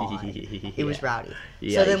god. It was rowdy.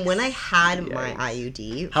 Yikes. So then when I had my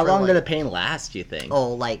IUD... How long did the pain last, do you think?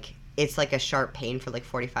 Oh, like, it's like a sharp pain for like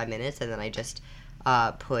 45 minutes, and then I just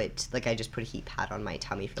put a heat pad on my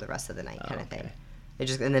tummy for the rest of the night, kind of thing.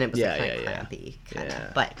 And then it was like kind of crampy, kind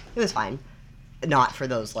of. But it was fine. Not for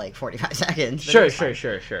those like 45 seconds. Sure.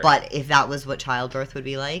 But if that was what childbirth would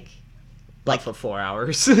be like for 4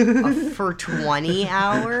 hours. for 20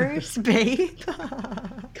 hours, babe.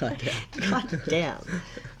 God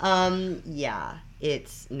damn. Yeah,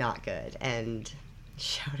 it's not good. And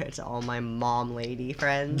shout out to all my mom lady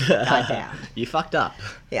friends. God damn. You fucked up.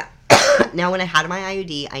 Yeah. Now, when I had my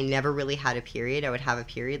IUD, I never really had a period. I would have a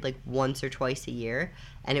period like once or twice a year,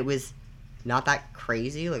 and it was not that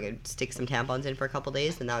crazy. Like, I'd stick some tampons in for a couple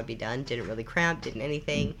days, and that would be done. Didn't really cramp, didn't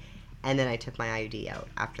anything. And then I took my IUD out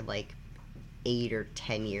after like 8 or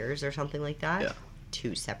 10 years or something like that. Yeah.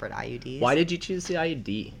 2 separate IUDs. Why did you choose the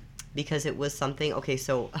IUD? Because it was something... Okay,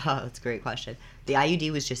 so... that's a great question. The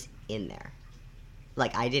IUD was just in there.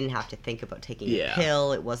 Like, I didn't have to think about taking a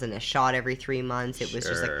pill. It wasn't a shot every 3 months. It was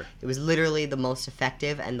just like... It was literally the most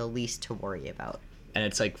effective and the least to worry about. And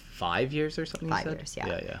it's like 5 years or something? 5 years, yeah.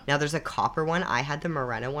 Yeah. Now, there's a copper one. I had the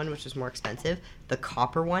Mirena one, which was more expensive. The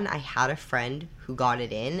copper one, I had a friend who got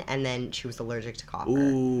it in, and then she was allergic to copper.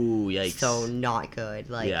 Ooh, yikes. So, not good.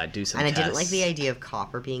 Like, yeah, do some And tests. I didn't like the idea of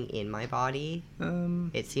copper being in my body.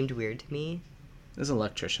 It seemed weird to me. As an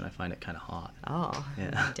electrician, I find it kind of hot. Oh,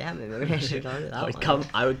 yeah. Damn it! Maybe I should have gone to that one.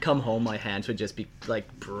 I would come home, my hands would just be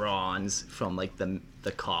like bronze from like the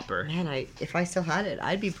copper. Man, if I still had it,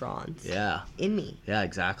 I'd be bronze. Yeah. In me. Yeah,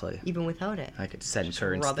 exactly. Even without it. I could send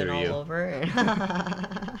turns rubbing through all you. Over.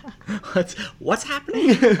 What's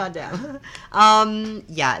happening? God damn.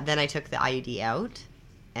 Yeah. Then I took the IUD out,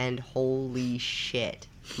 and holy shit.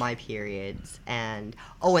 My periods, and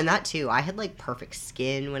that too, I had like perfect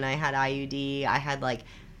skin when I had IUD. I had like,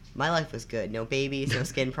 my life was good. No babies, no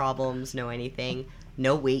skin problems, no anything,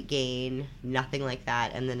 no weight gain, nothing like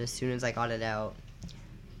that. And then as soon as I got it out,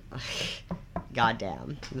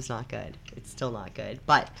 goddamn, it was not good. It's still not good.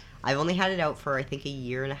 But I've only had it out for I think 1.5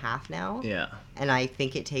 years now. Yeah. And I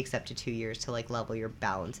think it takes up to 2 years to like level your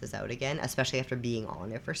balances out again, especially after being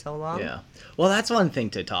on it for so long. Yeah. Well, that's one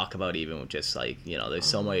thing to talk about, even with just like, there's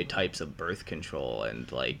so many types of birth control,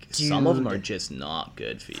 and like some of them are just not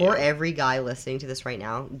good for you. For every guy listening to this right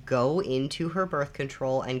now, go into her birth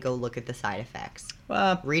control and go look at the side effects.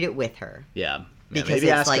 Read it with her. Yeah. Because maybe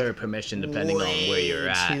it's ask like her permission depending on where you're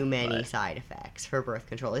at. Too many side effects for birth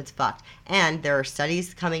control. It's fucked. And there are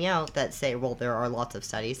studies coming out that say, well, there are lots of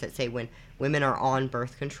studies that say when women are on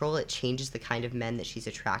birth control, it changes the kind of men that she's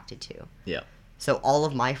attracted to. Yeah. So all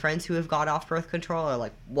of my friends who have got off birth control are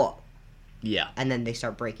like, whoa. Yeah. And then they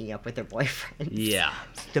start breaking up with their boyfriends. Yeah.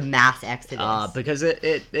 The mass exodus. Because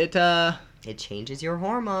it changes your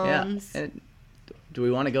hormones. Yeah. Do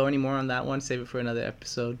we want to go any more on that one? Save it for another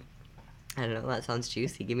episode. I don't know. That sounds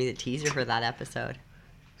juicy. Give me the teaser for that episode.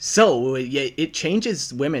 So, yeah, it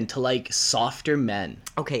changes women to, like, softer men.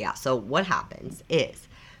 Okay, yeah. So what happens is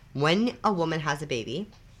when a woman has a baby,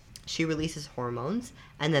 she releases hormones,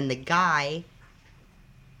 and then the guy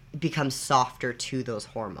becomes softer to those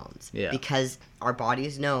hormones. Yeah. Because our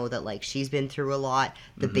bodies know that, like, she's been through a lot.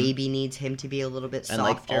 The baby needs him to be a little bit softer.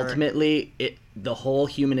 And, like, ultimately, the whole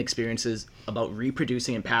human experience is about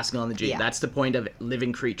reproducing and passing on the gene. Yeah. That's the point of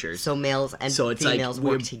living creatures. So males and females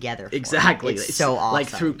work together for exactly. It's so awesome. Like,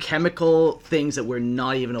 through chemical things that we're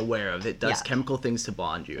not even aware of. It does chemical things to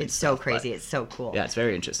bond you. It's so crazy. It's so cool. Yeah, it's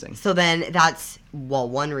very interesting. So then that's,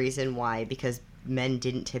 one reason why, because men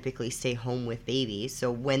didn't typically stay home with babies.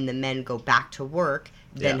 So when the men go back to work,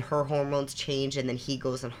 then her hormones change, and then he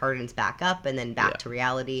goes and hardens back up, and then back to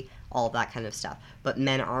reality, all of that kind of stuff. But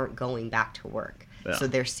men aren't going back to work. Yeah. So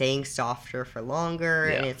they're staying softer for longer,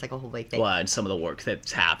 and it's like a whole big thing. Well, and some of the work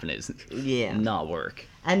that's happened is not work.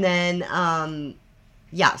 And then,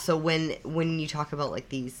 so when you talk about, like,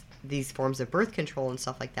 these forms of birth control and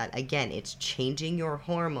stuff like that, again, it's changing your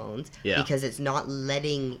hormones because it's not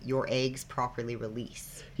letting your eggs properly release.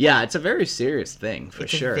 Yeah, it's a very serious thing, for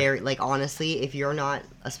sure. Very, like, honestly, if you're not,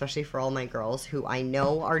 especially for all my girls who I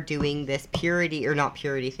know are doing this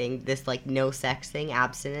this, like, no sex thing,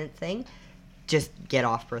 abstinence thing, just get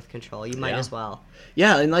off birth control. You might as well.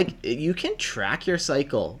 Yeah, and, like, you can track your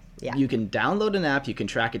cycle Yeah. You can download an app. You can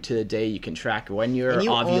track it to the day. You can track when you're And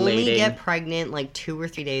you ovulating. only get pregnant like 2 or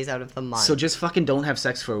 3 days out of the month. So just fucking don't have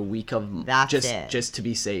sex for a week of That's just it. just to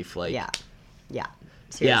be safe. Like yeah.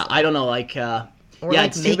 Seriously. yeah, I don't know. Like Or yeah, like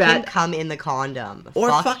it's make too bad. him come in the condom. Or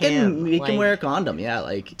Fuck fucking him. make him Like, wear a condom. Yeah,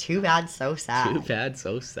 like Too bad, so sad. too bad,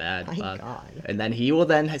 so sad. My Fuck. God. And then he will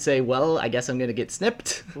then say, "Well, I guess I'm gonna get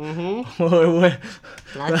snipped." Mm-hmm. Or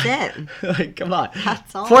That's it. like, come on.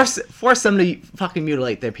 That's all. Force them to fucking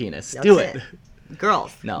mutilate their penis. That's Do it.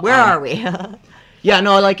 Girls, No, where are we? Yeah,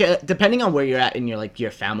 no, like depending on where you're at in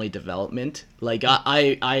your family development, like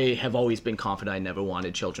I have always been confident I never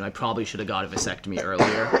wanted children. I probably should have got a vasectomy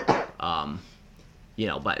earlier.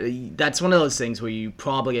 But that's one of those things where you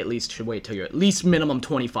probably at least should wait till you're at least minimum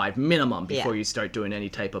 25 minimum before you start doing any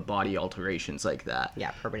type of body alterations like that.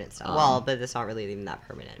 Yeah, permanent stuff. Well, but it's not really even that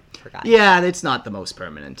permanent for guys. Yeah, it's not the most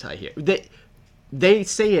permanent, I hear. They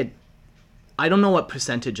say it. I don't know what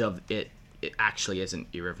percentage of it actually isn't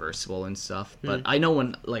irreversible and stuff, but I know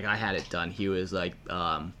when like I had it done, he was like,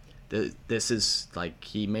 this is like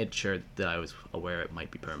he made sure that I was aware it might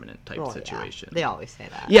be permanent type situation. Yeah. They always say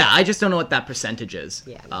that. Yeah, I just don't know what that percentage is.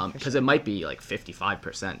 Yeah, no, for because sure. it might be like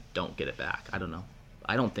 55% don't get it back. I don't know.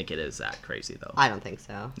 I don't think it is that crazy though. I don't think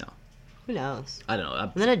so. No. Who knows? I don't know.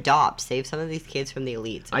 And then adopt. Save some of these kids from the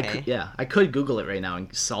elites, okay? I could Google it right now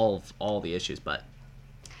and solve all the issues, but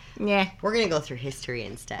yeah. We're going to go through history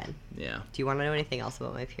instead. Yeah. Do you want to know anything else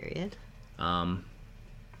about my period?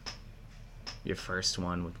 Your first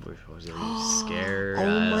one, was it? Were you scared? Oh I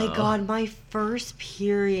my don't know. god, my first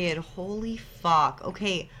period. Holy fuck.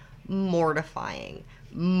 Okay, mortifying.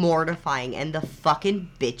 And the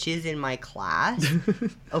fucking bitches in my class.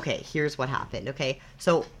 Okay, here's what happened, okay?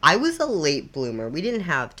 So, I was a late bloomer. We didn't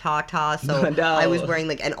have Tata, so No. I was wearing,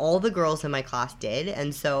 like, and all the girls in my class did,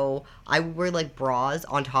 and so I would wear, like, bras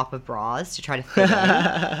on top of bras to try to fit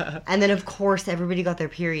in. And then, of course, everybody got their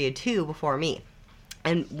period, too, before me.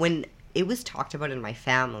 And when it was talked about in my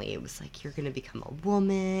family, it was like, you're gonna become a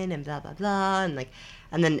woman and blah blah blah, and like,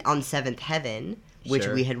 and then on Seventh Heaven, which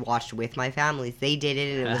Sure. we had watched with my families, they did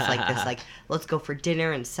it, and it was like this, like, let's go for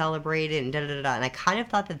dinner and celebrate it and da da da da. And I kind of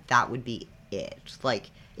thought that would be it, like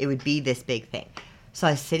it would be this big thing. So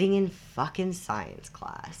I was sitting in fucking science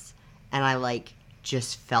class, and I like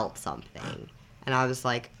just felt something, and I was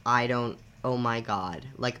like, oh my god.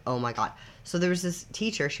 So there was this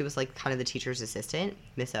teacher, she was like kind of the teacher's assistant,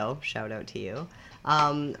 Miss O, shout out to you,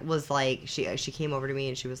 was like, she came over to me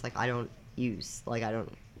and she was like, I don't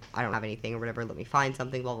have anything or whatever, let me find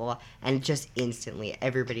something, blah, blah, blah. And just instantly,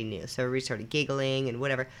 everybody knew. So everybody started giggling and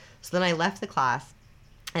whatever. So then I left the class,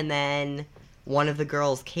 and then one of the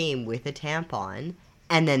girls came with a tampon,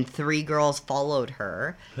 and then 3 girls followed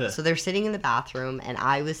her. So they're sitting in the bathroom, and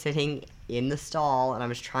I was sitting in the stall, and I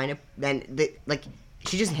was trying to,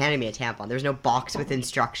 she just handed me a tampon. There was no box with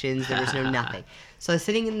instructions. There was no nothing. So I was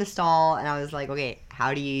sitting in the stall, and I was like, okay,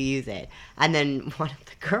 how do you use it? And then one of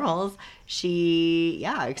the girls, she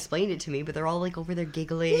explained it to me, but they're all, like, over there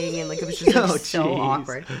giggling, and, like, it was just like, so jeez.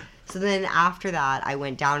 awkward. So then after that, I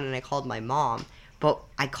went down, and I called my mom. But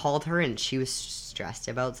I called her, and she was stressed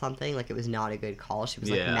about something. Like, it was not a good call. She was,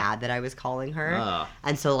 like, mad that I was calling her.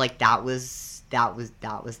 And so, like, that was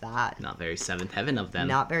that. Not very Seventh Heaven of them.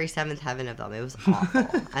 Not very Seventh Heaven of them. It was awful.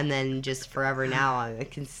 And then just forever now, I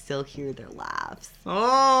can still hear their laughs.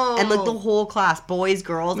 Oh. And like the whole class, boys,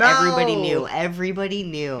 girls, No. everybody knew. Everybody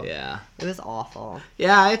knew. Yeah. It was awful.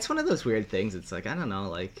 Yeah, it's one of those weird things. It's like, I don't know,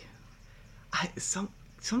 like, some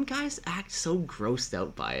guys act so grossed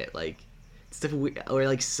out by it, like, stuff or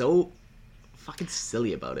like so fucking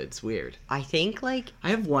silly about it. It's weird. I think like I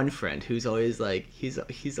have one friend who's always like, he's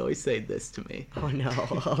always saying this to me. oh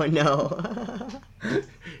no.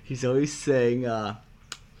 He's always saying,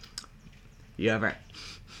 you ever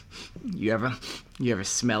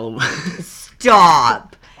smell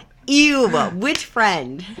Stop. Ew. Which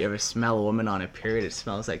friend? you ever smell a woman on a period? It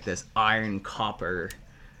smells like this iron copper.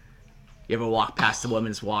 You ever walk past a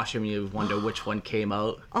woman's washroom and you wonder which one came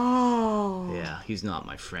out? Oh. Yeah, he's not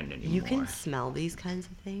my friend anymore. You can smell these kinds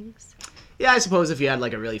of things? Yeah, I suppose if you had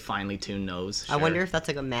like a really finely tuned nose. I sure. wonder if that's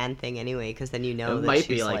like a man thing anyway, because then you know It that might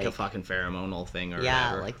be she's like a fucking pheromonal thing or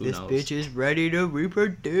yeah, whatever. like Who this knows? bitch is ready to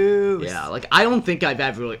reproduce. Yeah, like I don't think I've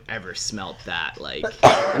ever smelt that. Like,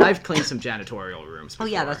 and I've cleaned some janitorial rooms before. Oh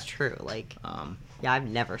yeah, that's true. Like, Um, yeah, I've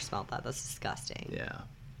never smelled that. That's disgusting. yeah.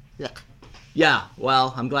 Ugh. Yeah,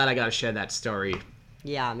 well, I'm glad I got to share that story,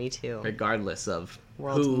 Yeah, me too. regardless of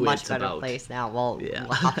World's who much it's better about. place now. Well, Yeah.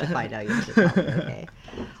 we'll have to find out. You have to tell me, okay.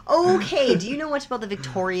 Okay. Do you know much about the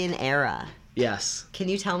Victorian era? Yes. Can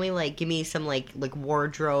you tell me, like, give me some like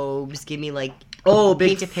wardrobes? Give me like Oh,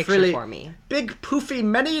 big Paint a picture frilly, for me. big poofy,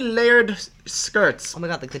 many-layered skirts. Oh my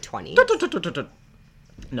god, like the 20s?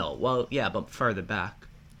 No, well, yeah, but further back.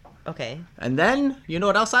 Okay. And then, you know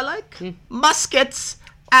what else I like? Muskets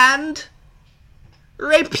and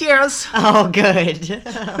rapiers. Oh, good.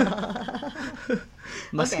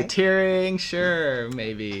 Musketeering, sure,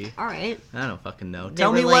 maybe. All right. I don't fucking know. They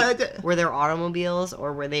Tell were me like, what. Were there automobiles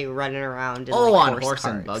or were they running around in Oh, like on horse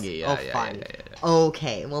and carts? buggy. Yeah, oh, yeah, fun. yeah.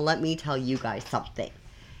 Okay, well, let me tell you guys something.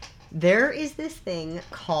 There is this thing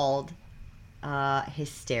called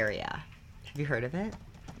hysteria. Have you heard of it?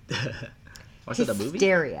 Was it a movie?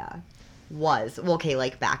 Hysteria was, well, okay,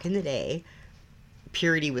 like back in the day,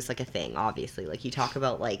 purity was like a thing, obviously. Like you talk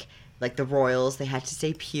about like the royals, they had to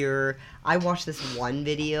stay pure. I watched this one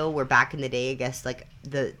video where back in the day, I guess like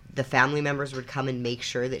the family members would come and make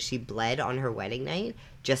sure that she bled on her wedding night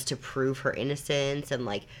just to prove her innocence and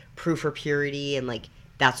like prove her purity, and like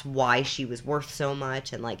that's why she was worth so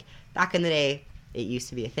much. And like back in the day, it used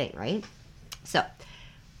to be a thing, right? So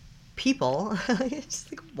people, it's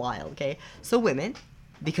just like wild, okay? So women,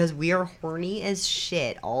 because we are horny as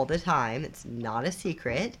shit all the time, it's not a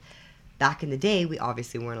secret. Back in the day, we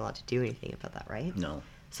obviously weren't allowed to do anything about that, right? No.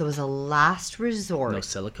 So as a last resort... No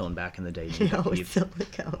silicone back in the day. No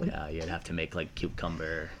silicone. Yeah, you'd have to make like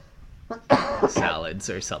cucumber salads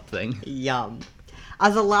or something. Yum.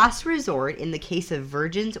 As a last resort, in the case of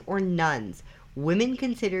virgins or nuns, women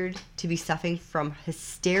considered to be suffering from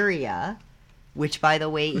hysteria, which, by the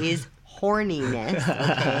way, is horniness,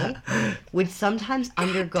 okay, would sometimes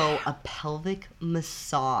undergo a pelvic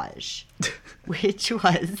massage, which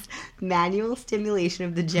was manual stimulation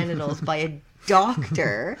of the genitals by a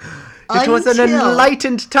doctor. It was an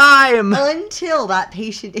enlightened time. Until that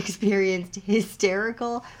patient experienced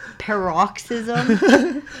hysterical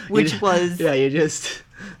paroxysm, which was... Yeah, you just...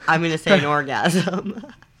 I'm going to say an orgasm.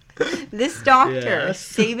 This doctor, Yes.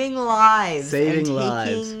 saving lives. Saving and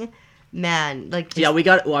lives. taking, man, like... Just, Yeah, we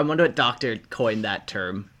got... Well, I wonder what doctor coined that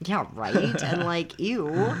term. Yeah, right? And like, ew,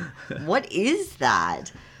 what is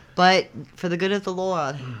that? But for the good of the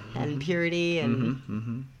Lord and purity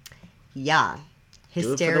and... Yeah. Do it for the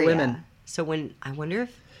Hysteria. women. So when... I wonder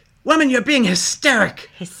if... Women, you're being hysteric.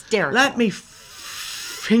 Hysterical. Let me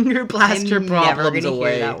finger blast your I'm never problems gonna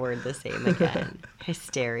away. hear that word the same again.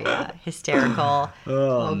 Hysteria. Hysterical.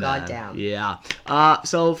 Oh, man. goddamn. Yeah.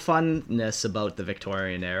 So funness about the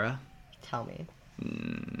Victorian era. Tell me.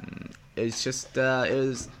 It's just it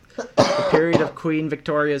was the period of Queen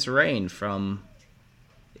Victoria's reign from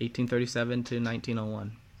 1837 to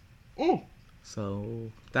 1901. Mm.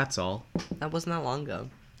 So that's all. That wasn't that long ago.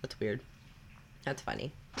 That's weird. That's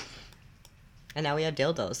funny. And now we have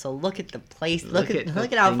dildos. So look at the place. Look at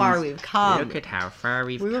how far things- we've come. Look at how far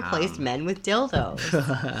we've We come. replaced men with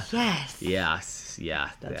dildos. Yes. Yes. Yeah.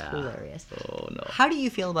 That's yeah. hilarious. Oh no. How do you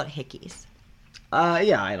feel about hickeys?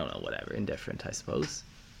 Yeah. I don't know. Whatever. Indifferent, I suppose.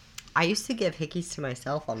 I used to give hickeys to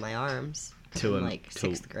myself on my arms. To in him- like to-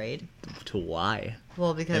 6th grade. To why?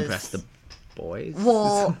 Well, because... Impress the boys.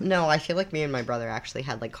 Well, no, I feel like me and my brother actually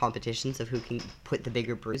had like competitions of who can put the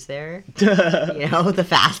bigger bruise there. You know, the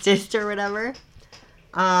fastest or whatever.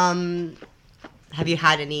 Have you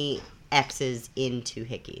had any exes into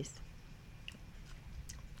hickeys?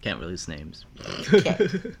 Can't release names. Okay.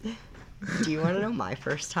 Do you want to know my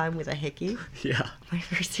first time with a hickey? Yeah. My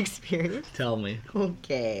first experience? Tell me.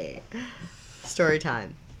 Okay. Story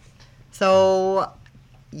time. So,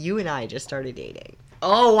 you and I just started dating.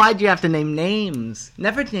 Oh, why'd you have to name names?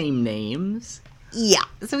 Never name names. Yeah.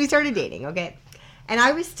 So we started dating, okay? And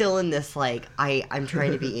I was still in this, like, I'm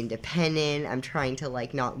trying to be independent. I'm trying to,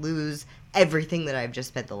 like, not lose everything that I've just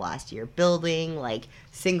spent the last year building. Like,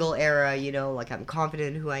 single era, you know? Like, I'm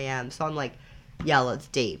confident in who I am. So I'm like, yeah, let's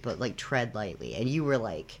date, but, like, tread lightly. And you were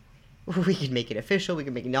like, we can make it official. We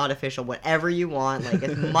can make it not official. Whatever you want. Like,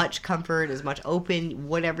 as much comfort, as much open,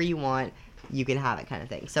 whatever you want, you can have it kind of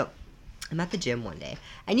thing. So I'm at the gym one day.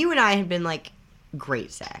 And you and I had been, like,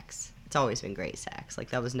 great sex. It's always been great sex. Like,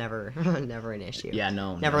 that was never an issue. Yeah,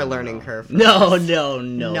 no. Never no, a learning no. curve. for No, us. no.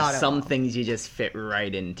 Not at Some all. things you just fit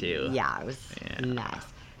right into. Yeah, it was Yeah. nice.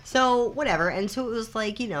 So, whatever. And so it was,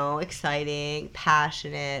 like, you know, exciting,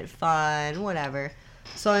 passionate, fun, whatever.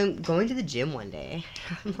 So I'm going to the gym one day.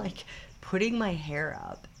 I'm, like, putting my hair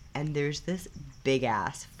up. And there's this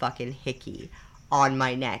big-ass fucking hickey on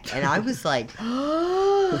my neck. And I was like,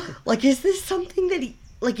 like, is this something that he...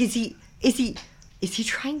 Like, is he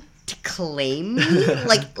trying to claim me?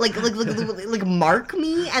 like mark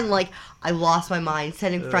me? And, like, I lost my mind,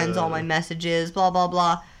 sending friends all my messages, blah, blah,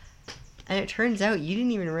 blah. And it turns out you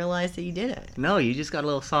didn't even realize that you did it. No, you just got a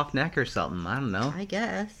little soft neck or something. I don't know. I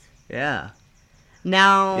guess. Yeah.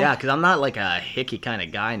 Now, Yeah, because I'm not like a hickey kind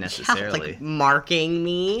of guy yeah, necessarily. like marking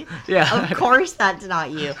me. Yeah. Of course that's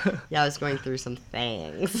not you. Yeah, I was going through some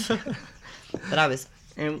things. But I was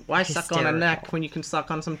And why suck on a neck hysterical. when you can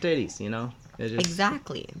suck on some titties, you know? It just-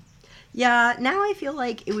 exactly. Yeah, now I feel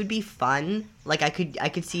like it would be fun. Like I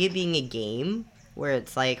could see it being a game where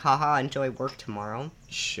it's like, haha, enjoy work tomorrow.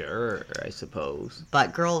 Sure, I suppose.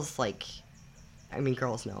 But girls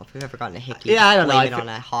girls know if you've ever gotten a hickey. Yeah, I don't know, blame I it fe- on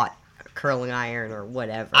a hot curling iron or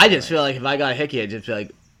whatever. I just feel like if I got a hickey, I'd just be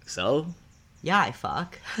like, so? yeah, I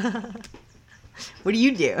fuck. What do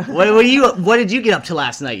you do? What did you get up to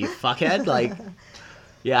last night, you fuckhead? Like,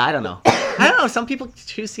 yeah, I don't know. I don't know. Some people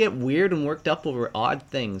choose to get weird and worked up over odd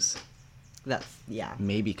things. Yeah.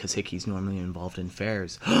 Maybe because hickey's normally involved in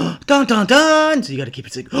fairs. Dun dun dun! So you got to keep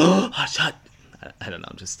it like, shut. I don't know.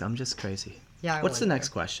 I'm just crazy. Yeah. I What's the wonder. next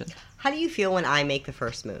question? How do you feel when I make the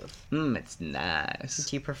first move? It's nice.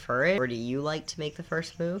 Do you prefer it, or do you like to make the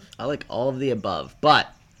first move? I like all of the above, but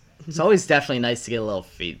it's always definitely nice to get a little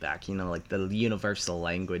feedback. You know, like the universal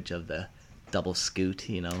language of the double scoot.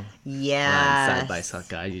 You know, Yeah. side by side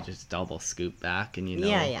guy, you just double scoot back, and you know.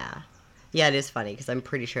 Yeah. Yeah, it is funny because I'm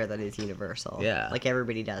pretty sure that is universal. Yeah. Like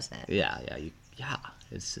everybody does it. Yeah.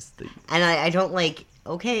 It's just the. And I don't like,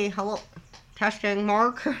 okay, hello, testing,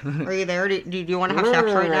 Mark. Are you there? Do you want to have sex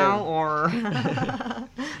right now? Or,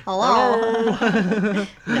 hello?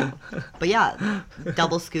 No. But yeah,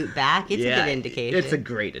 double scoot back. It's a good indication. It's a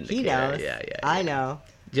great indicator. He knows. Yeah. I know.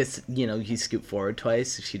 Just, you scoot forward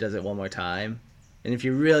twice. If she does it one more time. And if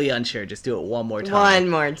you're really unsure, just do it one more time. One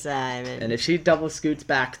more time. And if she double scoots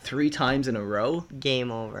back 3 times in a row,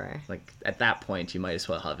 game over. like, at that point, you might as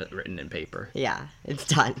well have it written in paper. Yeah, it's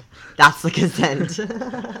done. That's the consent.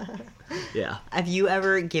 Yeah. Have you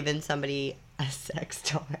ever given somebody a sex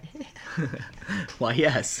toy? Why,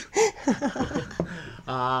 yes.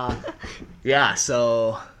 Yeah,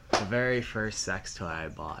 so the very first sex toy I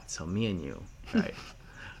bought, so me and you, right?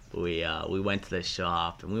 We went to the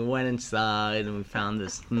shop and we went inside and we found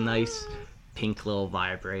this nice pink little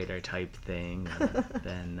vibrator type thing. And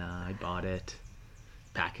then I bought it,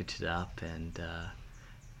 packaged it up, and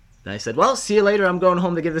then I said, "Well, see you later. I'm going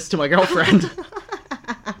home to give this to my girlfriend."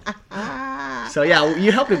 So yeah,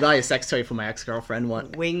 you helped me buy a sex toy for my ex-girlfriend one.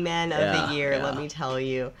 Wingman of Yeah, the year, yeah. let me tell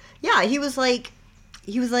you. Yeah, he was like,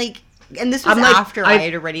 and this was I'm like, after I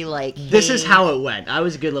had already like. This is hey- how it went. I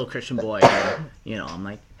was a good little Christian boy. And, I'm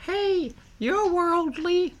like, hey, you're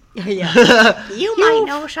worldly. Yeah. You might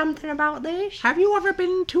know something about this. Have you ever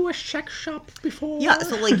been to a sex shop before? Yeah,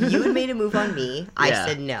 so like you had made a move on me. I Yeah.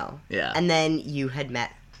 said no. Yeah. And then you had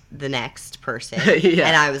met the next person. Yeah.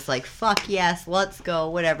 And I was like, fuck yes, let's go,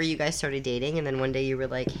 whatever. You guys started dating. And then one day you were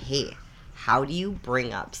like, hey, how do you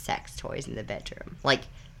bring up sex toys in the bedroom? Like,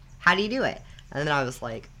 how do you do it? And then I was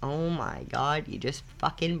like, oh my God, you just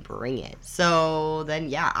fucking bring it. So then,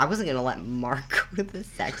 yeah, I wasn't going to let Mark go to the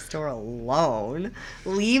sex store alone.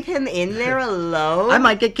 Leave him in there alone. I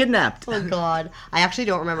might get kidnapped. Oh God! I actually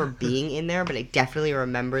don't remember being in there, but I definitely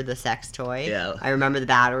remember the sex toy. Yeah. I remember the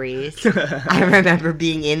batteries. I remember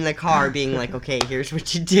being in the car, being like, "Okay, here's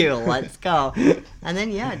what you do. Let's go." And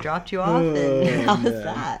then dropped you off, and how was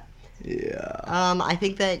that? Yeah. I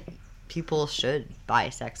think that people should buy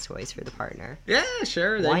sex toys for the partner. Yeah,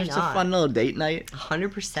 sure. Why They're just not? a fun little date night.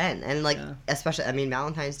 100%. And like, Yeah. especially, I mean,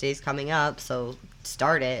 Valentine's Day's coming up, so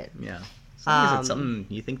start it. Yeah. As long as it's Um, something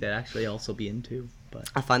you think they'd actually also be into. But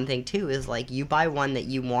A fun thing too is like you buy one that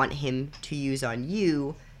you want him to use on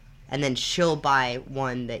you, and then she'll buy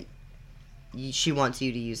one that she wants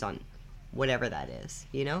you to use on whatever that is.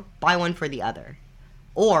 You know, buy one for the other,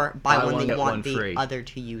 or buy Buy one one, that you get one want the free. other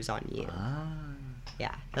to use on you. ah,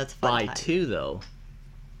 Yeah, that's fun. buy time. 2 though.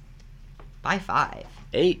 Buy 5.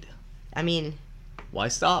 8. I mean, Why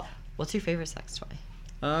stop? what's your favorite sex toy?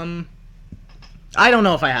 I don't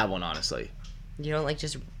know if I have one, honestly. You don't like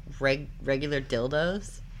just regular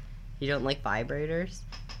dildos? You don't like vibrators?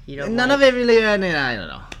 You don't. None of it really. I don't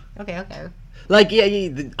know. Okay. Like,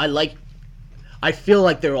 I feel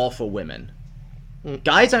like they're all for women. Mm.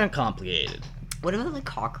 Guys aren't complicated. What about like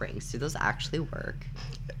cock rings? Do those actually work?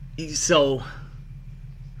 So,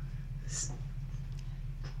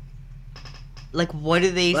 Like, what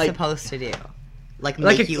are they Like- supposed to do? Like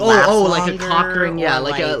like make a you laugh like a longer, cock ring, yeah, or,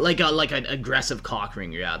 like an aggressive cock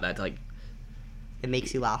ring, yeah. That like it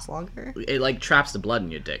makes you last longer. it like traps the blood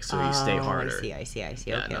in your dick, so you stay Oh, harder. I see. Yeah,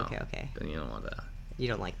 Okay, no. okay. Then you don't want that. You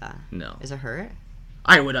don't like that? No. Does it hurt?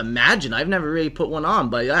 I would imagine. I've never really put one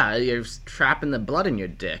on, but yeah, you're trapping the blood in your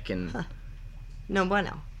dick, and No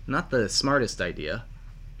bueno. not the smartest idea.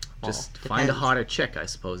 Just Well, find a depends. hotter chick, I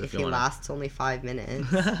suppose, If if he you want. lasts only 5 minutes.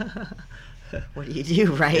 what do you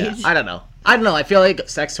do, right? Yeah, I don't know. I feel like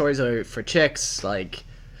sex toys are for chicks. Like,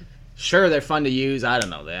 sure, they're fun to use. I don't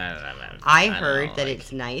know. I heard that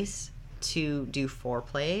it's nice to do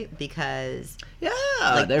foreplay because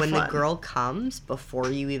like they're when fun. the girl comes,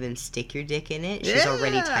 before you even stick your dick in it, she's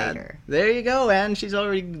already tighter. There you go, and she's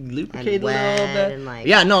already lubricated a wet little bit. and, like-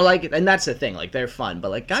 yeah, no, like, and that's the thing. Like, they're fun,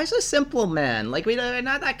 but like, guys are simple, man. Like, we're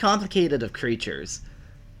not that complicated of creatures.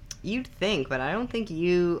 You'd think, but I don't think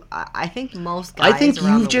you. I think most guys. I think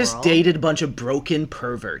around you've the just world, dated a bunch of broken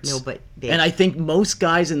perverts. No, but babe, and I think most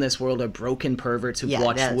guys in this world are broken perverts who've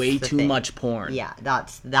watched that's way the too thing. much porn. Yeah,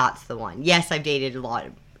 that's the one. Yes, I've dated a lot,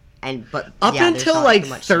 but Up yeah, there's until not like too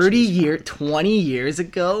much to 20 years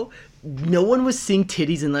ago, no one was seeing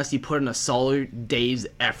titties unless you put in a solid day's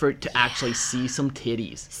effort to actually see some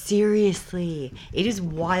titties. Seriously, it is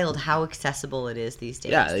wild how accessible it is these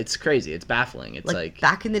days. Yeah, it's crazy. It's baffling. It's like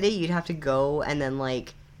back in the day, you'd have to go and then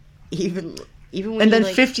like even when and you, then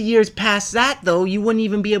like, 50 years past that, though, you wouldn't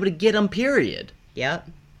even be able to get them. Period. Yep.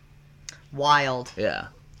 Wild. Yeah.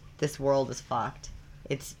 This world is fucked.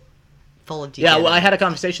 It's full of Yeah. degenerates. Well, I had a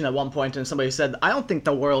conversation at one point, and somebody said, "I don't think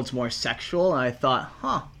the world's more sexual," and I thought,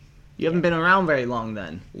 "Huh, you haven't been around very long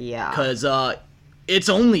then." Yeah. Because it's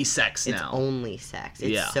only sex It's now. only sex.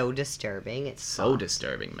 It's Yeah. so disturbing. It's So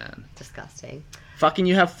disturbing, man. disgusting. Fucking,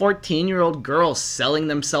 you have 14-year-old girls selling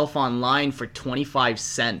themselves online for 25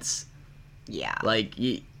 cents. Yeah. Like,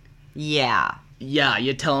 Yeah. yeah,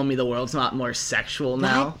 you're telling me the world's not more sexual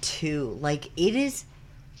now? That too. Like, it is.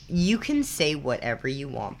 You can say whatever you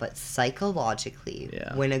want, but psychologically,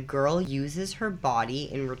 Yeah. when a girl uses her body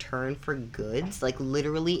in return for goods, like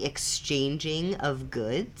literally exchanging of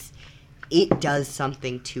goods, it does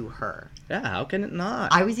something to her. Yeah, how can it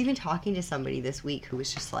not? I was even talking to somebody this week who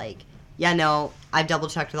was just like, yeah, no, I've double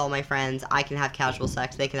checked with all my friends. I can have casual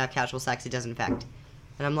sex. They can have casual sex. It doesn't affect.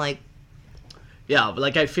 And I'm like, Yeah, but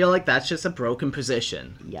like, I feel like that's just a broken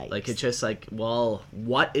position. Yikes. Like, it's just like, well,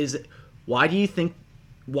 what is it? Why do you think?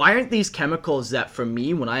 Why aren't these chemicals that for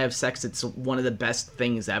me when I have sex it's one of the best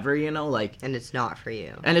things ever? You know, like, and it's not for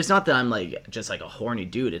you. and it's not that I'm like just like a horny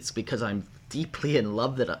dude. It's because I'm deeply in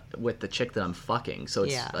love with the chick that I'm fucking. So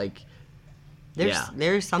it's Yeah. like,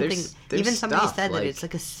 There's something. There's even somebody stuff, said that like- it's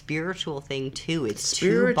like a spiritual thing too. It's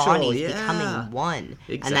Spiritual, two bodies yeah. becoming one,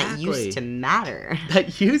 and that Exactly. used to matter.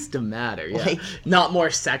 that used to matter. Yeah, Like- not more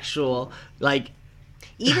sexual. Like,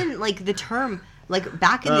 Even like the term, like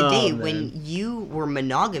back in the Oh, day man. when you were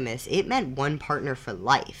monogamous, it meant one partner for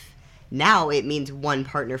life. Now it means one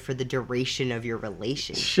partner for the duration of your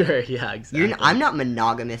relationship. sure, yeah, exactly. I'm not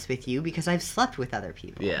monogamous with you because I've slept with other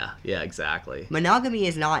people. Yeah, exactly. Monogamy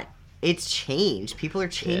is not. It's changed. People are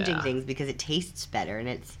changing Yeah. things because it tastes better, and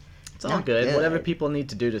it's It's all not good. Whatever people need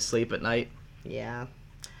to do to sleep at night. Yeah.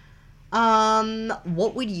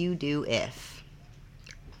 What would you do if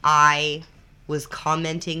I was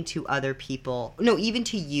commenting to other people? No, even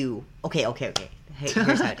to you. Okay. Hey,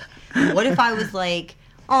 here's how. What if I was like,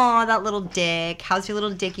 "Oh, that little dick. How's your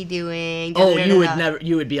little dicky doing?" Oh, you would Da-da-da-da-da." never.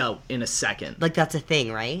 You would be out in a second. Like that's a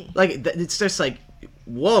thing, right? Like, it's just like,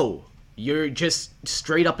 whoa. You're just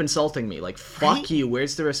straight up insulting me. Like, fuck Right? you.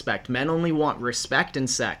 Where's the respect? Men only want respect and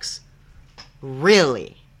sex.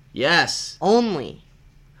 Really? Yes. Only.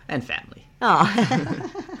 And family. Oh.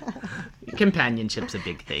 Companionship's a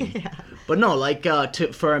big thing. But no, like,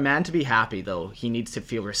 for a man to be happy, though, he needs to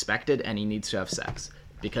feel respected and he needs to have sex.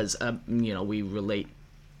 Because, we relate,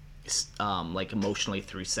 like, emotionally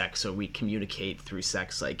through sex, or we communicate through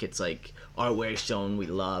sex. Like, it's like our way shown we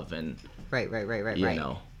love and, Right. you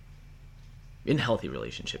know. In healthy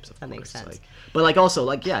relationships, of That course. makes sense. Like, but, like, also,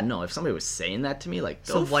 like, yeah, no, if somebody was saying that to me, like,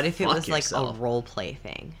 So go what if it fuck was like yourself. a role play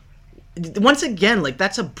thing? Once again, like,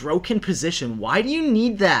 that's a broken position. Why do you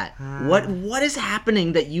need that? What is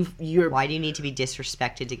happening that you're Why do you need to be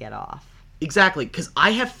disrespected to get off? exactly? Because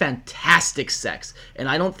I have fantastic sex, and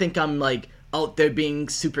I don't think I'm like out there being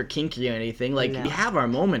super kinky or anything. Like, No. we have our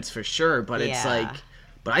moments for sure, but it's Yeah. like,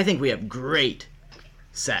 but I think we have great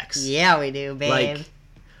sex. Yeah, we do, babe. Like,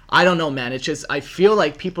 I don't know, man. It's just I feel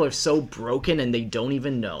like people are so broken and they don't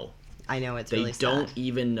even know. I know it's They really don't sad.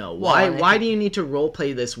 even know. Well, Why? and I Why think- do you need to role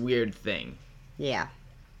play this weird thing? Yeah,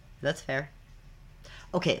 that's fair.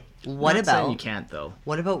 Okay, what Not saying about you can't though?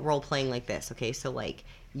 what about role playing like this? Okay, so like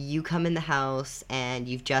you come in the house and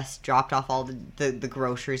you've just dropped off all the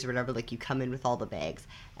groceries or whatever. Like you come in with all the bags,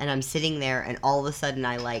 and I'm sitting there, and all of a sudden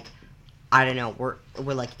I don't know, we're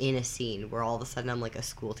like in a scene where all of a sudden I'm like a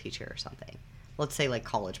school teacher or something. Let's say like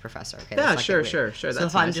college professor. Okay, Yeah, let's not sure, get weird. sure. So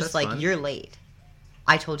That's if I'm nice, just that's like fun. you're late,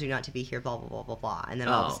 I told you not to be here, blah blah blah blah blah, and then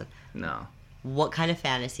all of a Oh sudden, no. what kind of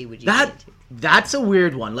fantasy would you That be into? that's a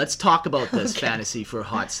weird one. Let's talk about this fantasy for a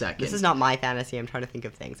hot second. This is not my fantasy. I'm trying to think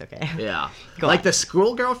of things, okay? Yeah. Go Like on. the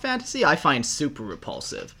schoolgirl fantasy, I find super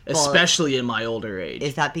repulsive, especially in my older age.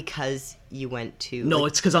 Is that because you went to... No,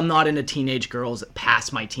 like, it's because I'm not into teenage girls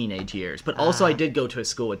past my teenage years. But also, I did go to a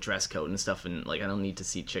school with dress code and stuff, and like I don't need to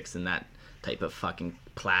see chicks in that type of fucking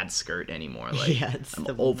plaid skirt anymore. Like, Yeah, it's I'm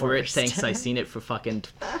the over worst. it. Thanks, I seen it for fucking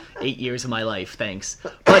 8 years of my life. Thanks.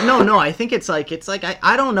 But no, I think it's like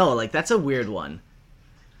I don't know. Like that's a weird one.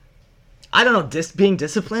 I don't know. Being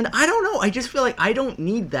disciplined. I don't know. I just feel like I don't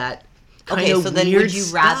need that. Okay, so then would you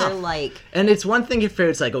rather stuff. like... And it's one thing if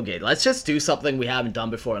it's like, okay, let's just do something we haven't done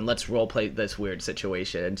before and let's role play this weird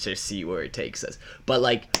situation and just see where it takes us. But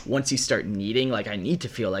like once you start needing, like I need to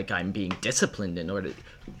feel like I'm being disciplined in order.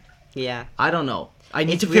 Yeah. I don't know. I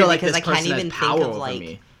need It's to feel weird like because this I can't person even has power think of over like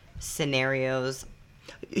me. scenarios.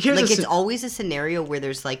 Here's Like a it's always a scenario where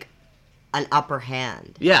there's like an upper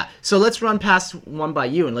hand. Yeah, so let's run past one by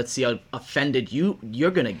you and let's see how offended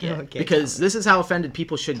you're gonna get. Okay, because this is how offended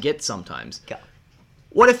people should get sometimes. Go.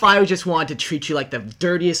 What if I just wanted to treat you like the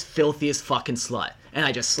dirtiest, filthiest fucking slut? And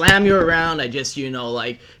I just slam you around, I just,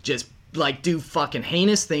 just do fucking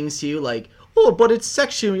heinous things to you, like, oh, but it's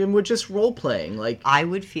sexual and we're just role-playing, like... I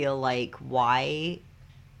would feel like, why...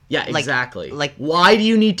 Yeah, like- exactly. like- why do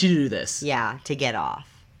you need to do this? Yeah, to get off.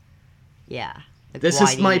 Yeah. Like, This why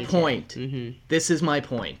is do you my need to? point. Mhm. This is my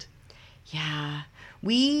point. Yeah.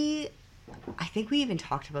 I think we even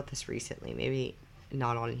talked about this recently, maybe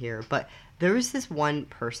not on here, but there was this one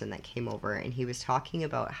person that came over and he was talking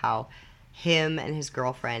about how him and his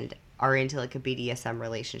girlfriend are into like a BDSM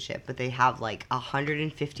relationship, but they have like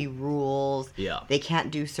 150 rules. Yeah. They can't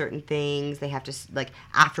do certain things. They have to like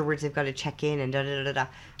afterwards they've got to check in and da da da da.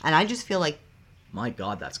 And I just feel like, My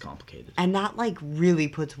God, that's complicated. and that like really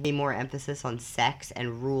puts way more emphasis on sex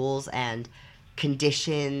and rules and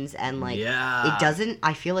conditions and like Yeah. it doesn't,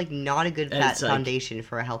 I feel like, not a good And it's like- foundation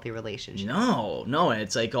for a healthy relationship. No, and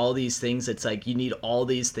it's like all these things, it's like you need all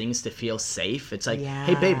these things to feel safe. It's like, Yeah.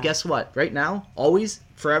 hey babe, guess what? Right now, always,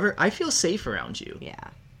 forever, I feel safe around you. Yeah.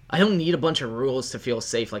 I don't need a bunch of rules to feel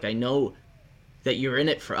safe. Like I know that you're in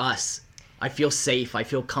it for us. I feel safe. I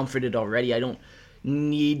feel comforted already. I don't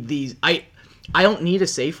need these I don't need a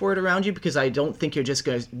safe word around you because I don't think you're just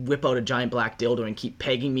going to whip out a giant black dildo and keep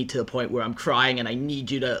pegging me to the point where I'm crying and I need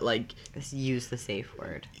you to like Just use the safe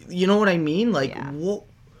word. you know what I mean? Like, Yeah.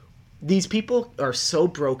 these people are so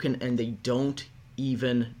broken and they don't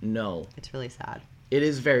even know. It's really sad. It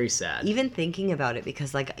is very sad. Even thinking about it,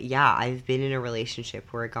 because like, yeah, I've been in a relationship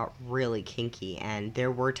where it got really kinky, and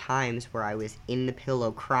there were times where I was in the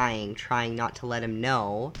pillow crying, trying not to let him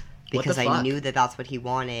know What the because I fuck? knew that that's what he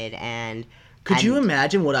wanted. And Could you and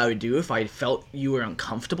imagine what I would do if I felt you were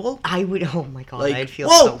uncomfortable? I would, oh my god, Like, I'd feel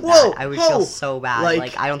whoa, so whoa, bad. I would whoa. feel so bad. Like-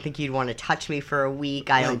 Like, I don't think you'd want to touch me for a week.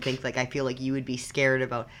 I don't Like- think, like, I feel like you would be scared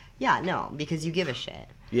about, yeah, no, because you give a shit.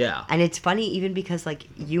 Yeah. And it's funny, even because, like,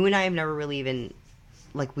 you and I have never really even,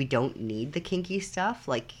 like, we don't need the kinky stuff.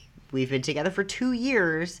 Like, we've been together for 2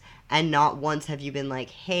 years, and not once have you been like,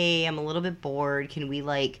 hey, I'm a little bit bored. Can we,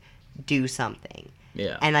 like, do something?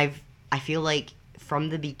 Yeah. And I feel like from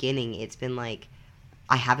the beginning, it's been like,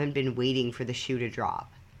 I haven't been waiting for the shoe to drop.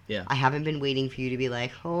 Yeah. I haven't been waiting for you to be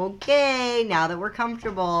like, okay, now that we're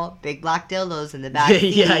comfortable, big black dildos in the back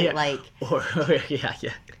seat, yeah. like, Or yeah.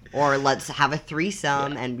 or let's have a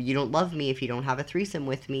threesome, and you don't love me if you don't have a threesome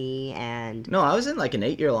with me, and No, I was in like an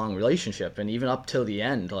 8-year-long relationship, and even up till the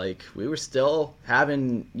end, like we were still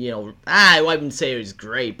having, I wouldn't say it was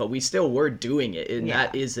great, but we still were doing it, and Yeah.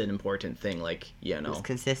 that is an important thing. Like, it was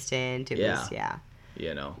consistent, it was,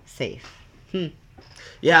 safe.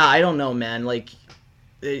 Yeah, I don't know, man. Like,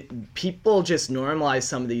 people just normalize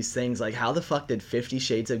some of these things. Like, how the fuck did 50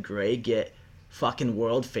 Shades of Grey get fucking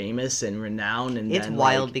world famous and renowned? And It's then,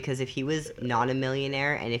 wild like, because if he was not a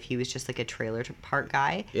millionaire and if he was just like a trailer park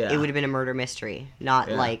guy, Yeah. it would have been a murder mystery, not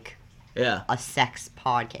Yeah. like yeah, a sex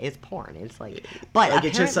podcast. It's porn. It's like, but like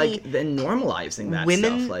it's just apparently like then normalizing that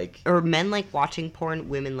women stuff. Like, or men like watching porn,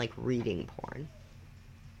 women like reading porn.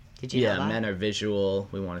 Did you know yeah, that? men are visual.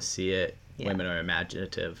 We want to see it. Yeah. Women are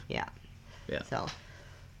imaginative. Yeah. Yeah. So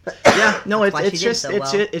Yeah, no, That's why it's she did just so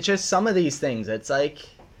it's well. it's just some of these things. It's like,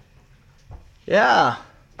 yeah,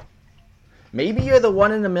 maybe you're the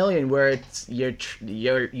one in a million where it's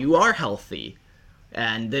you are healthy,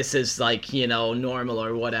 and this is like normal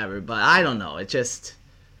or whatever. But I don't know. It just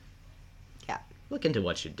yeah. look into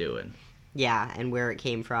what you're doing, Yeah, and where it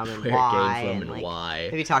came from and where why, it came from, and like why.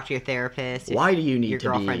 maybe talk to your therapist. if Why do you need your to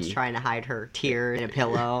girlfriend's be? trying to hide her tears in a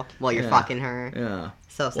pillow while you're Yeah. fucking her? Yeah.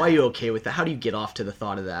 So sad. Why are you okay with that? How do you get off to the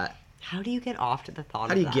thought of that? How do you get off to the thought of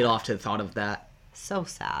that? How do you get off to the thought of that? So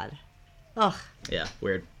sad. Ugh. Yeah,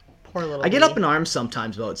 weird. Poor little I get me. up in arms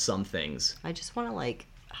sometimes about some things. I just want to, like,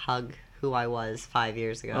 hug who I was 5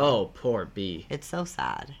 years ago. Oh, poor B. It's so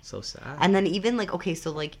sad. So sad. And then even, like, okay,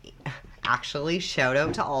 so, like, actually, shout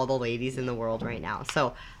out to all the ladies in the world right now.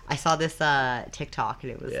 So, I saw this TikTok,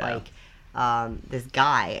 and it was, Yeah. like, this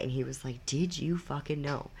guy, and he was like, did you fucking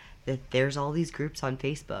know that there's all these groups on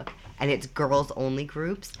Facebook, and it's girls-only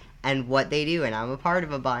groups, and what they do, and I'm a part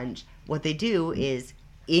of a bunch, what they do is,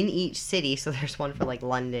 in each city, so there's one for, like,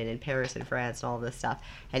 London and Paris and France and all this stuff,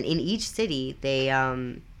 and in each city,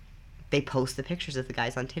 they post the pictures of the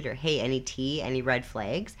guys on Tinder. Hey, any tea, any red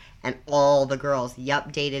flags? And all the girls,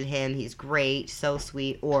 yup, dated him, he's great, so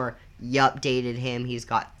sweet, or yup, dated him, he's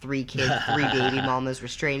got 3 kids, 3 baby mamas,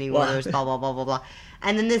 restraining orders, blah, blah, blah, blah, blah.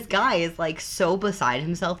 And then this guy is, like, so beside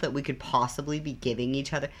himself that we could possibly be giving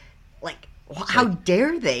each other, like, how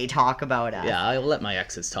dare they talk about us? Yeah, I'll let my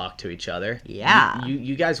exes talk to each other. Yeah.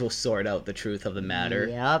 You guys will sort out the truth of the matter.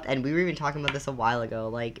 Yep, and we were even talking about this a while ago.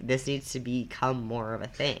 Like, this needs to become more of a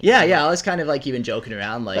thing. Yeah, I was kind of like even joking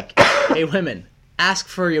around, like, hey, women, ask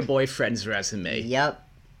for your boyfriend's resume. Yep.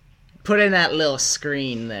 Put in that little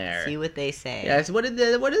screen there. See what they say. Yeah, so what did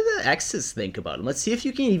the exes think about him? Let's see if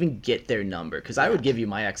you can even get their number. Because I would give you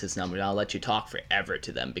my ex's number and I'll let you talk forever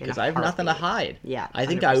to them because I have nothing to hide. Yeah, I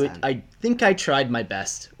think 100%. I think I tried my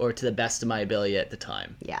best, or to the best of my ability at the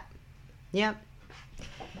time. Yeah. Yep.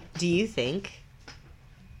 Do you think,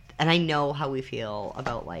 and I know how we feel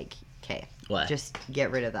about, like, okay, What? just get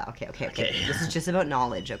rid of that. Okay. Okay. This is just about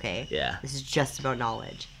knowledge, okay? Yeah. This is just about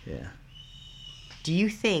knowledge. Yeah. Do you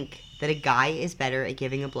think that a guy is better at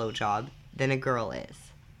giving a blowjob than a girl is?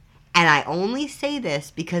 And I only say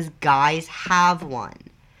this because guys have one.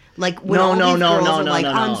 Like, when all these girls are like,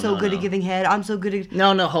 I'm so good at giving head, I'm so good at...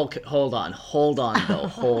 No, hold on, though,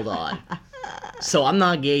 hold on. So I'm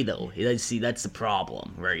not gay, though. See, that's the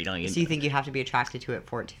problem, right? You don't. So you think you have to be attracted to it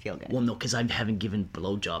for it to feel good? Well, no, because I haven't given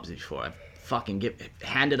blowjobs before. I've fucking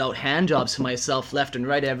handed out hand jobs to myself left and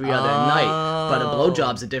right every other night. But a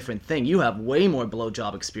blowjob's a different thing. You have way more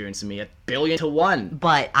blowjob experience than me, 1,000,000,000.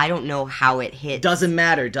 But I don't know how it hits. Doesn't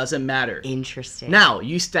matter. Interesting. Now,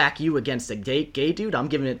 you stack you against a gay dude, I'm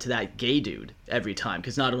giving it to that gay dude every time.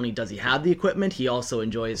 Because not only does he have the equipment, he also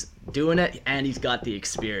enjoys doing it, and he's got the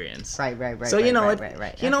experience. Right. So, you know,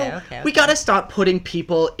 Okay. we gotta stop putting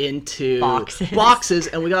people into boxes,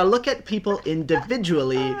 and we gotta look at people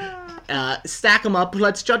individually, stack them up.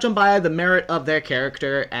 Let's judge them by the merit of their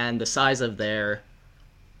character and the size of their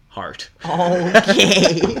heart.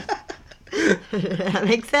 Okay. That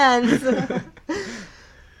makes sense.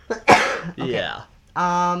 Yeah.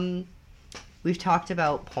 We've talked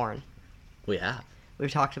about porn. We have.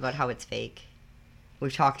 We've talked about how it's fake.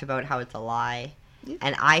 We've talked about how it's a lie. Yeah.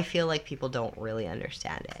 And I feel like people don't really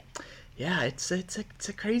understand it. Yeah, it's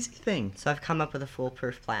a crazy thing. So I've come up with a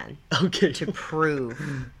foolproof plan. Okay. To prove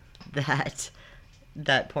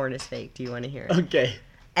that porn is fake. Do you want to hear it? Okay.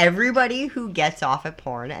 Everybody who gets off at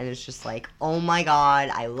porn and is just like, oh my god,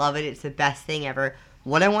 I love it, it's the best thing ever.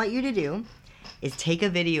 What I want you to do is take a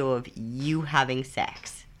video of you having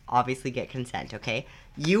sex. Obviously get consent, okay?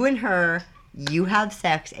 You and her, you have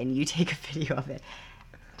sex, and you take a video of it.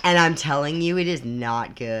 And I'm telling you, it is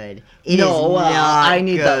not good. It is not I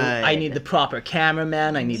need good. I need the proper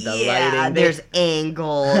cameraman. I need the lighting. There's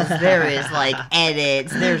angles. There is like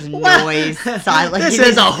edits. There's noise. Silence. This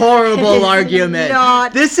is a horrible argument.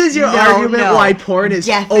 This is your argument why porn is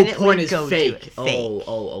porn is fake.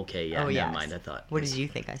 Okay, yeah. Never mind. I thought. What did you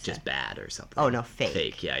think I said? Just bad or something. Oh no, fake.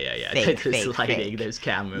 Fake. Yeah. Fake, there's lighting. fake. There's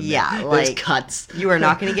cameraman. Yeah, there's like, cuts. You are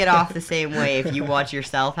not going to get off the same way if you watch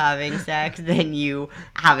yourself having sex than you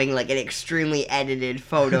having like an extremely edited,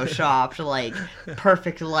 photoshopped, like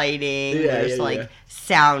perfect lighting. There's like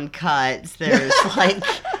sound cuts. There's like,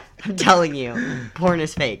 I'm telling you, porn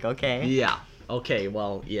is fake. Okay. Yeah. Okay.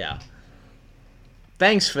 Well. Yeah.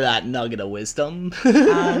 Thanks for that nugget of wisdom.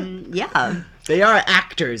 Yeah. They are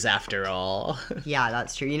actors after all. Yeah,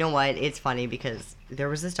 that's true. You know what? It's funny because there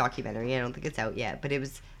was this documentary, I don't think it's out yet, but it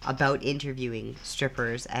was about interviewing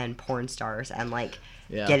strippers and porn stars and like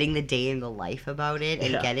getting the day in the life about it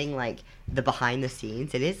and getting like the behind the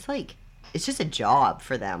scenes. And it's like, it's just a job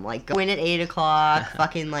for them. Like, go in at 8 o'clock,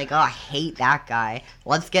 fucking like, oh, I hate that guy.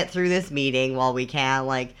 Let's get through this meeting while we can.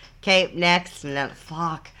 Like, okay, next. And then,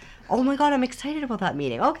 fuck. Oh my god, I'm excited about that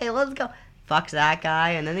meeting. Okay, let's go. Fucks that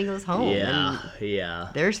guy, and then he goes home. Yeah.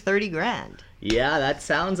 There's $30,000. Yeah, that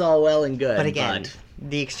sounds all well and good. But again,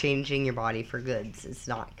 the exchanging your body for goods is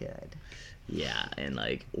not good. Yeah, and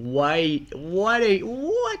like, what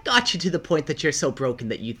got you to the point that you're so broken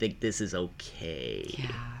that you think this is okay?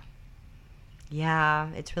 Yeah. Yeah,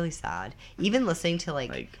 it's really sad. Even listening to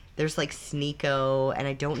Like- there's like Sneeko, and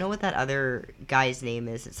I don't know what that other guy's name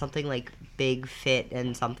is. It's something like Big Fit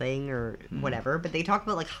and something or whatever. But they talk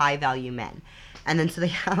about like high value men, and then so they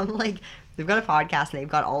have like they've got a podcast and they've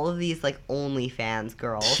got all of these like OnlyFans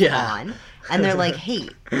girls Yeah. on, and they're like, "Hey,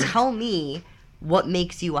 tell me what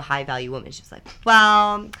makes you a high value woman." She's like,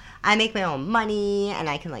 "Well, I make my own money and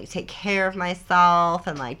I can like take care of myself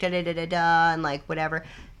and like da da da da da and like whatever."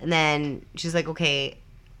 And then she's like, "Okay,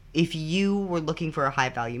 if you were looking for a high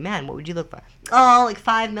value man, what would you look for?" "Oh, like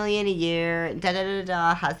 $5 million a year, da da da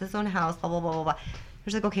da, has his own house, blah blah blah blah blah."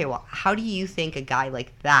 She's like, "Okay, well, how do you think a guy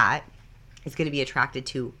like that is going to be attracted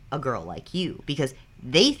to a girl like you? Because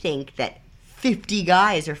they think that 50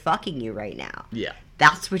 guys are fucking you right now." Yeah.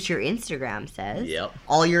 That's what your Instagram says. Yep.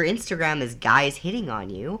 All your Instagram is guys hitting on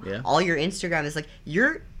you. Yeah. All your Instagram is like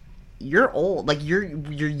you're old, like you're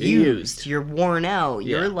used, used. you're worn out,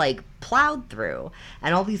 Yeah. you're like plowed through,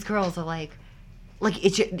 and all these girls are like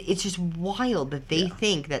it's just wild that they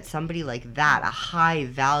think that somebody like that, a high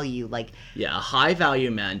value, like Yeah, a high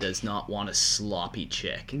value man does not want a sloppy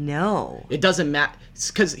chick. no. It doesn't matter,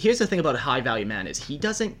 because here's the thing about a high value man is he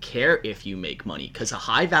doesn't care if you make money, because a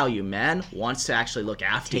high value man wants to actually look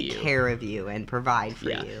after Take you. care of you and provide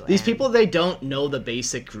for Yeah, you. these and- people, they don't know the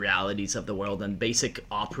basic realities of the world and basic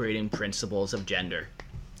operating principles of gender.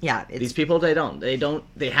 yeah, it's, These people, they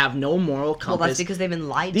have no moral well, compass. that's because they've been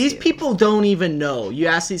lied These to. people don't even know. You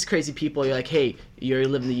ask these crazy people, you're like, "Hey, you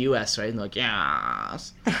live in the U.S., right?" And they're like,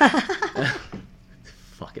 "Yes."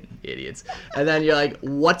 Fucking idiots. And then you're like,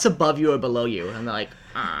 "What's above you or below you?" And they're like,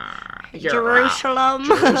 you're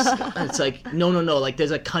Jerusalem. And it's like, no. Like,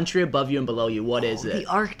 there's a country above you and below you. What is it? The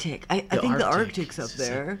Arctic. I think the Arctic's up It's just like,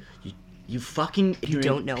 there. you fucking ignorant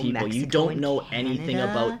don't know people. You Mexico don't and know anything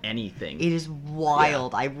Canada? about anything. It is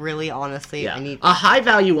wild. I really, honestly, Yeah. I need. A high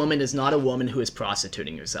value woman is not a woman who is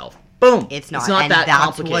prostituting herself. Boom. It's not, It's not and that that's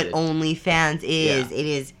complicated. what OnlyFans is. Yeah. It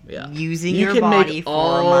is Yeah. using You your can body make for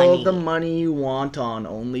all money. the money you want on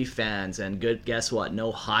OnlyFans, and guess what?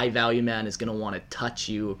 No high value man is gonna want to touch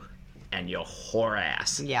you and your whore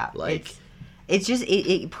ass. Yeah, like it's just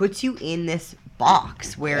it puts you in this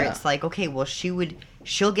box where Yeah. it's like, okay, well,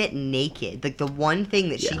 she'll get naked. Like the one thing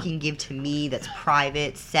that she Yeah. can give to me that's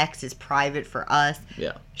private, sex is private for us.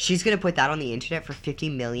 yeah, She's gonna put that on the internet for 50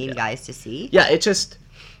 million guys to see. yeah. It just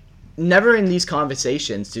never in these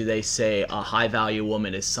conversations do they say a high value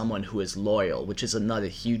woman is someone who is loyal, which is another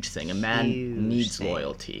huge thing. A man Huge needs thing.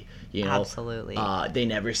 loyalty. You know, Absolutely. They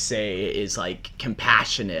never say is like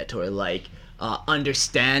compassionate or like.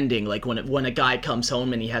 Understanding, like when a guy comes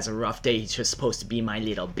home and he has a rough day, he's just supposed to be my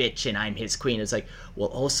little bitch and I'm his queen. It's like, well,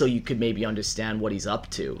 also you could maybe understand what he's up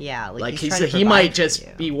to. Yeah, like, like he's trying to he provide might for just you.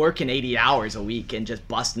 be working 80 hours a week and just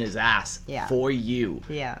busting his ass Yeah. for you.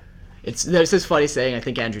 Yeah. There's this funny saying, I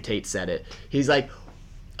think Andrew Tate said it. He's like,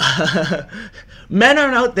 men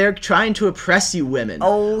aren't out there trying to oppress you women.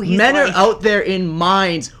 Oh, he's men like- are out there in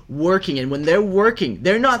mines working, and when they're working,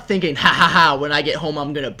 they're not thinking, ha ha ha, when I get home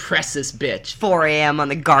I'm gonna press this bitch. 4 a.m. on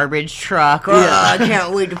the garbage truck. Oh, Yeah. I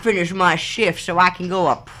can't wait to finish my shift so I can go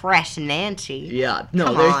oppress Nancy. Yeah, no,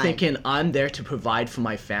 Come they're on. thinking, I'm there to provide for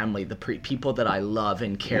my family, the people that I love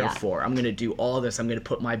and care Yeah. for. I'm gonna do all this. I'm gonna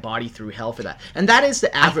put my body through hell for that. And that is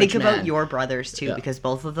the I average think man. about your brothers too, Yeah. because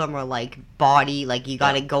both of them are like body, like you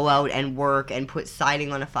gotta Yeah. go out and work and put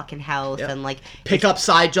siding on a fucking house Yeah. and like Pick up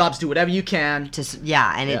side jobs, do whatever you can.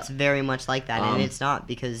 yeah, and Yeah. it's very much like that, and Um, it's not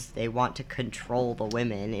because they want to control the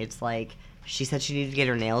women. It's like she said she needed to get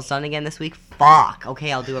her nails done again this week. Fuck.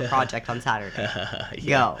 Okay, I'll do a project on Saturday. Yeah.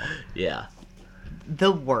 Go. Yeah.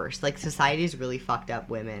 The worst. Like society's really fucked up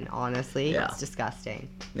women. Honestly, Yeah. it's disgusting.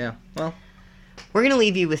 Yeah. Well, We're gonna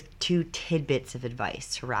leave you with 2 tidbits of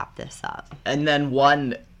advice to wrap this up. and then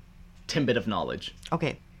one tidbit of knowledge.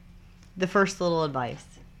 Okay. The first little advice.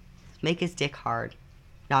 Make his dick hard,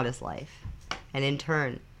 not his life. And in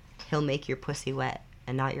turn, he'll make your pussy wet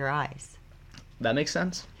and not your eyes. That makes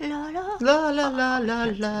sense. La la La la la la My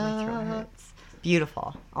throat la. hurts.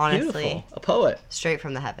 Beautiful. Honestly, Beautiful. A poet. straight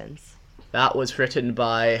from the heavens. That was written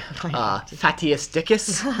by Fatius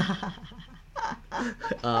Dickus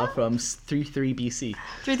from 33 BC.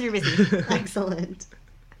 3 busy. Excellent.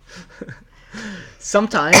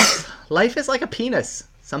 Sometimes life is like a penis.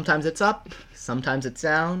 Sometimes it's up, sometimes it's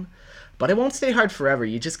down, but it won't stay hard forever.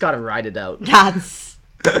 You just gotta ride it out. That's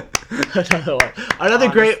Another one. Another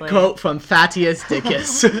great Honestly. quote from Fatius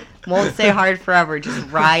Dickus. won't stay hard forever. Just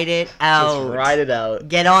ride it out. Just ride it out.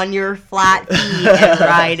 Get on your flat feet and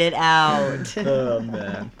ride it out. Oh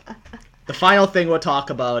man. The final thing we'll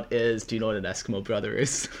talk about is, do you know what an Eskimo brother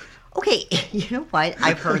is? Okay, you know what?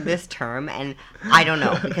 I've heard this term, and I don't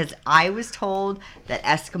know, because I was told that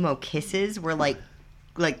Eskimo kisses were like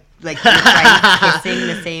your friends kissing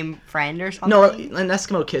the same friend or something. No, an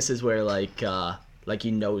Eskimo kiss is where like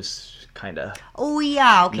you nose kind of. Oh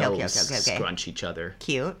yeah. Okay. Scrunch each other.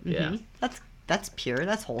 Cute. Yeah. That's pure.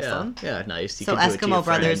 That's wholesome. Yeah, nice. You So could do it to your Eskimo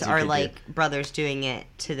brothers friends, you are could like brothers doing it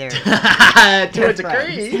to their to a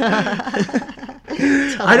degree. friends.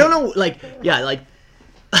 I don't know,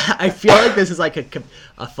 I feel like this is like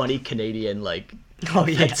a funny Canadian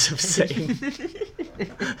offensive saying.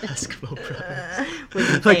 Eskimo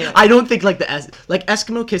brothers. I don't think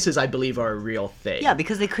Eskimo kisses, I believe, are a real thing. Yeah,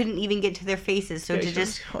 because they couldn't even get to their faces, so it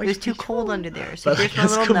was too cold under there. So But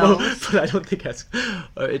here's my little nose. but I don't think it's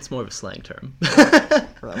more of a slang term.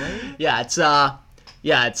 Really? Yeah,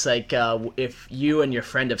 it's like if you and your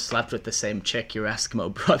friend have slept with the same chick, you're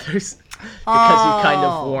Eskimo brothers because you kind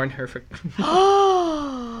of warned her for.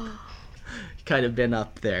 Kind of been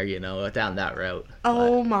up there, down that route.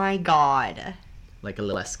 Oh my god. Like a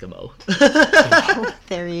little Eskimo.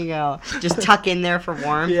 There you go. Just tuck in there for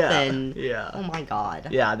warmth and yeah. oh my god.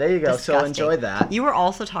 Yeah, there you go. Disgusting. So enjoy that. You were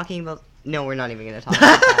also talking about no, we're not even going to talk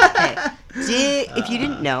about that. Okay. If you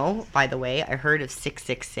didn't know, by the way, I heard of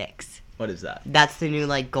 666. What is that? That's the new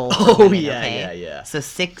goal. Oh, for women, yeah, okay? yeah. So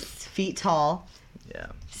 6 feet tall, Yeah.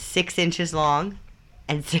 6 inches long,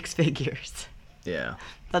 and 6 figures. Yeah.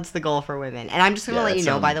 That's the goal for women. And I'm just going to let you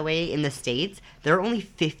know, that's, by the way, in the States, there are only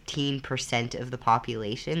 15% of the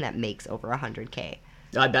population that makes over 100K.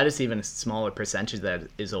 I bet it's even a smaller percentage that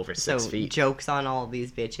is over 6 feet. Jokes on all of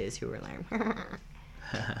these bitches who are like,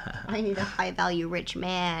 I need a high-value rich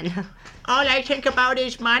man. All I think about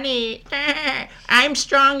is money. I'm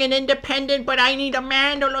strong and independent, but I need a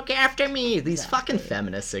man to look after me. These fucking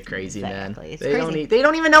feminists are crazy, Exactly. man. It's They crazy.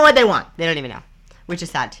 don't even know what they want. They don't even know, which is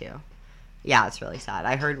sad, too. Yeah, it's really sad.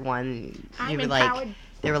 I heard one, they were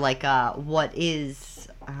like, what is,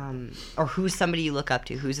 or who's somebody you look up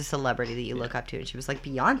to? Who's a celebrity that you look up to? And she was like,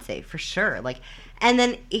 Beyonce, for sure. And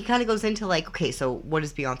then it kind of goes into okay, so what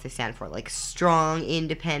does Beyonce stand for? Strong,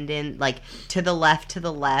 independent, to the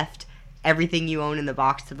left, everything you own in the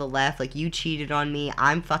box to the left. You cheated on me,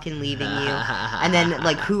 I'm fucking leaving you. And then,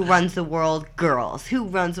 who runs the world? Girls. Who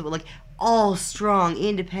runs the world? All strong,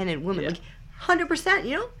 independent women. Yeah.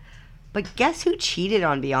 100%, But guess who cheated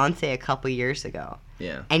on Beyonce a couple years ago?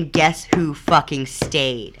 Yeah. And guess who fucking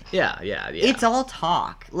stayed? Yeah. It's all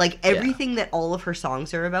talk. Everything that all of her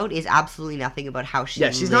songs are about is absolutely nothing about how she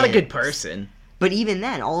she's not a good person. But even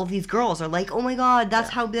then, all of these girls are like, oh my god, that's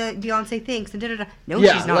how Beyonce thinks. And da-da-da. No,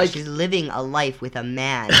 Yeah, she's not. She's living a life with a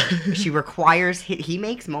man. She requires, he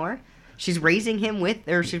makes more. She's raising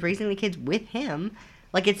she's raising the kids with him.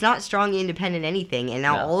 It's not strong, independent anything, and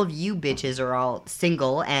now all of you bitches are all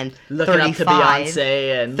single and looking 35, up to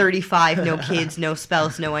Beyonce and 35, no kids, no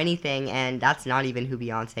spouse, no anything, and that's not even who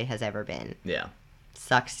Beyonce has ever been. Yeah.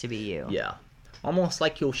 Sucks to be you. Yeah. Almost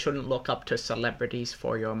like you shouldn't look up to celebrities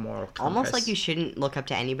for your moral compass. Almost like you shouldn't look up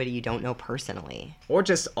to anybody you don't know personally. Or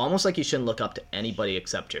just almost like you shouldn't look up to anybody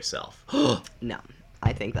except yourself. No.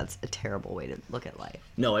 I think that's a terrible way to look at life.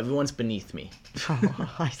 No, everyone's beneath me.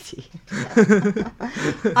 Oh, I see.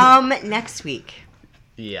 Next week.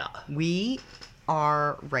 Yeah. We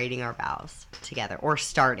are writing our vows together, or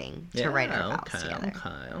starting to write our vows together.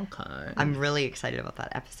 Okay. I'm really excited about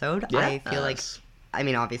that episode. Yeah, I feel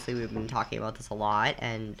obviously we've been talking about this a lot,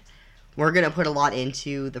 and we're going to put a lot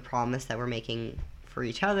into the promise that we're making for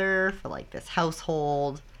each other, for this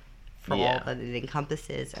household, for all that it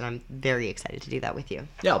encompasses, and I'm very excited to do that with you.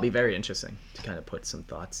 Yeah, it'll be very interesting to kind of put some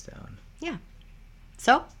thoughts down. Yeah.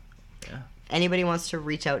 So, if anybody wants to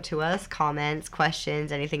reach out to us, comments,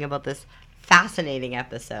 questions, anything about this fascinating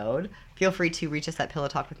episode, feel free to reach us at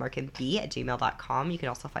pillowtalkwithmarkandb@gmail.com. You can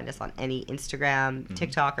also find us on any Instagram,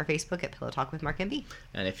 TikTok, or Facebook at Pillow Talk with Mark and B.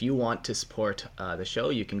 And if you want to support the show,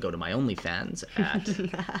 you can go to my OnlyFans at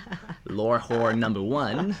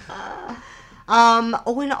lorehore1.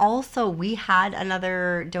 And also we had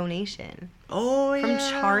another donation. Oh, from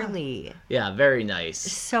Charlie. Yeah, very nice.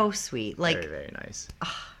 So sweet. Very, very nice.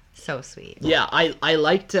 So sweet. Yeah, I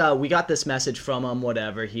liked, we got this message from him,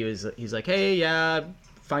 whatever. He's like, hey,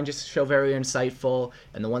 find your show very insightful.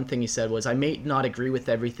 And the one thing he said was, I may not agree with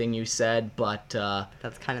everything you said, but...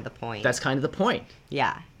 that's kind of the point. That's kind of the point.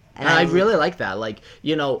 Yeah. And I really like that.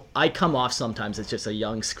 I come off sometimes as just a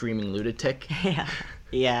young, screaming lunatic. Yeah.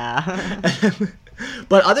 Yeah.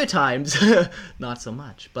 But other times, not so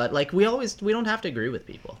much. But we don't have to agree with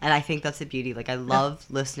people. And I think that's the beauty. I love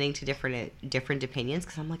listening to different opinions,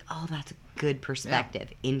 because I'm like, oh, that's a good perspective,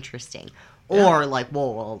 interesting. Or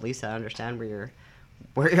well, at least I understand where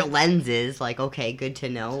where your lens is. Like, okay, good to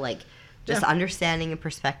know. Like, just understanding and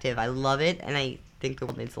perspective. I love it, and I think the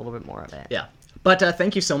world needs a little bit more of it. Yeah. But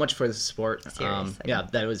thank you so much for the support. Seriously. Yeah,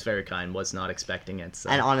 that was very kind. Was not expecting it. So.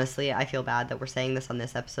 And honestly, I feel bad that we're saying this on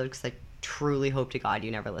this episode because I truly hope to God you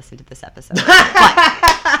never listen to this episode.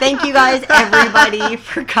 But thank you guys, everybody,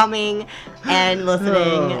 for coming and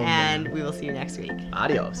listening, and we will see you next week.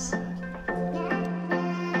 Adios.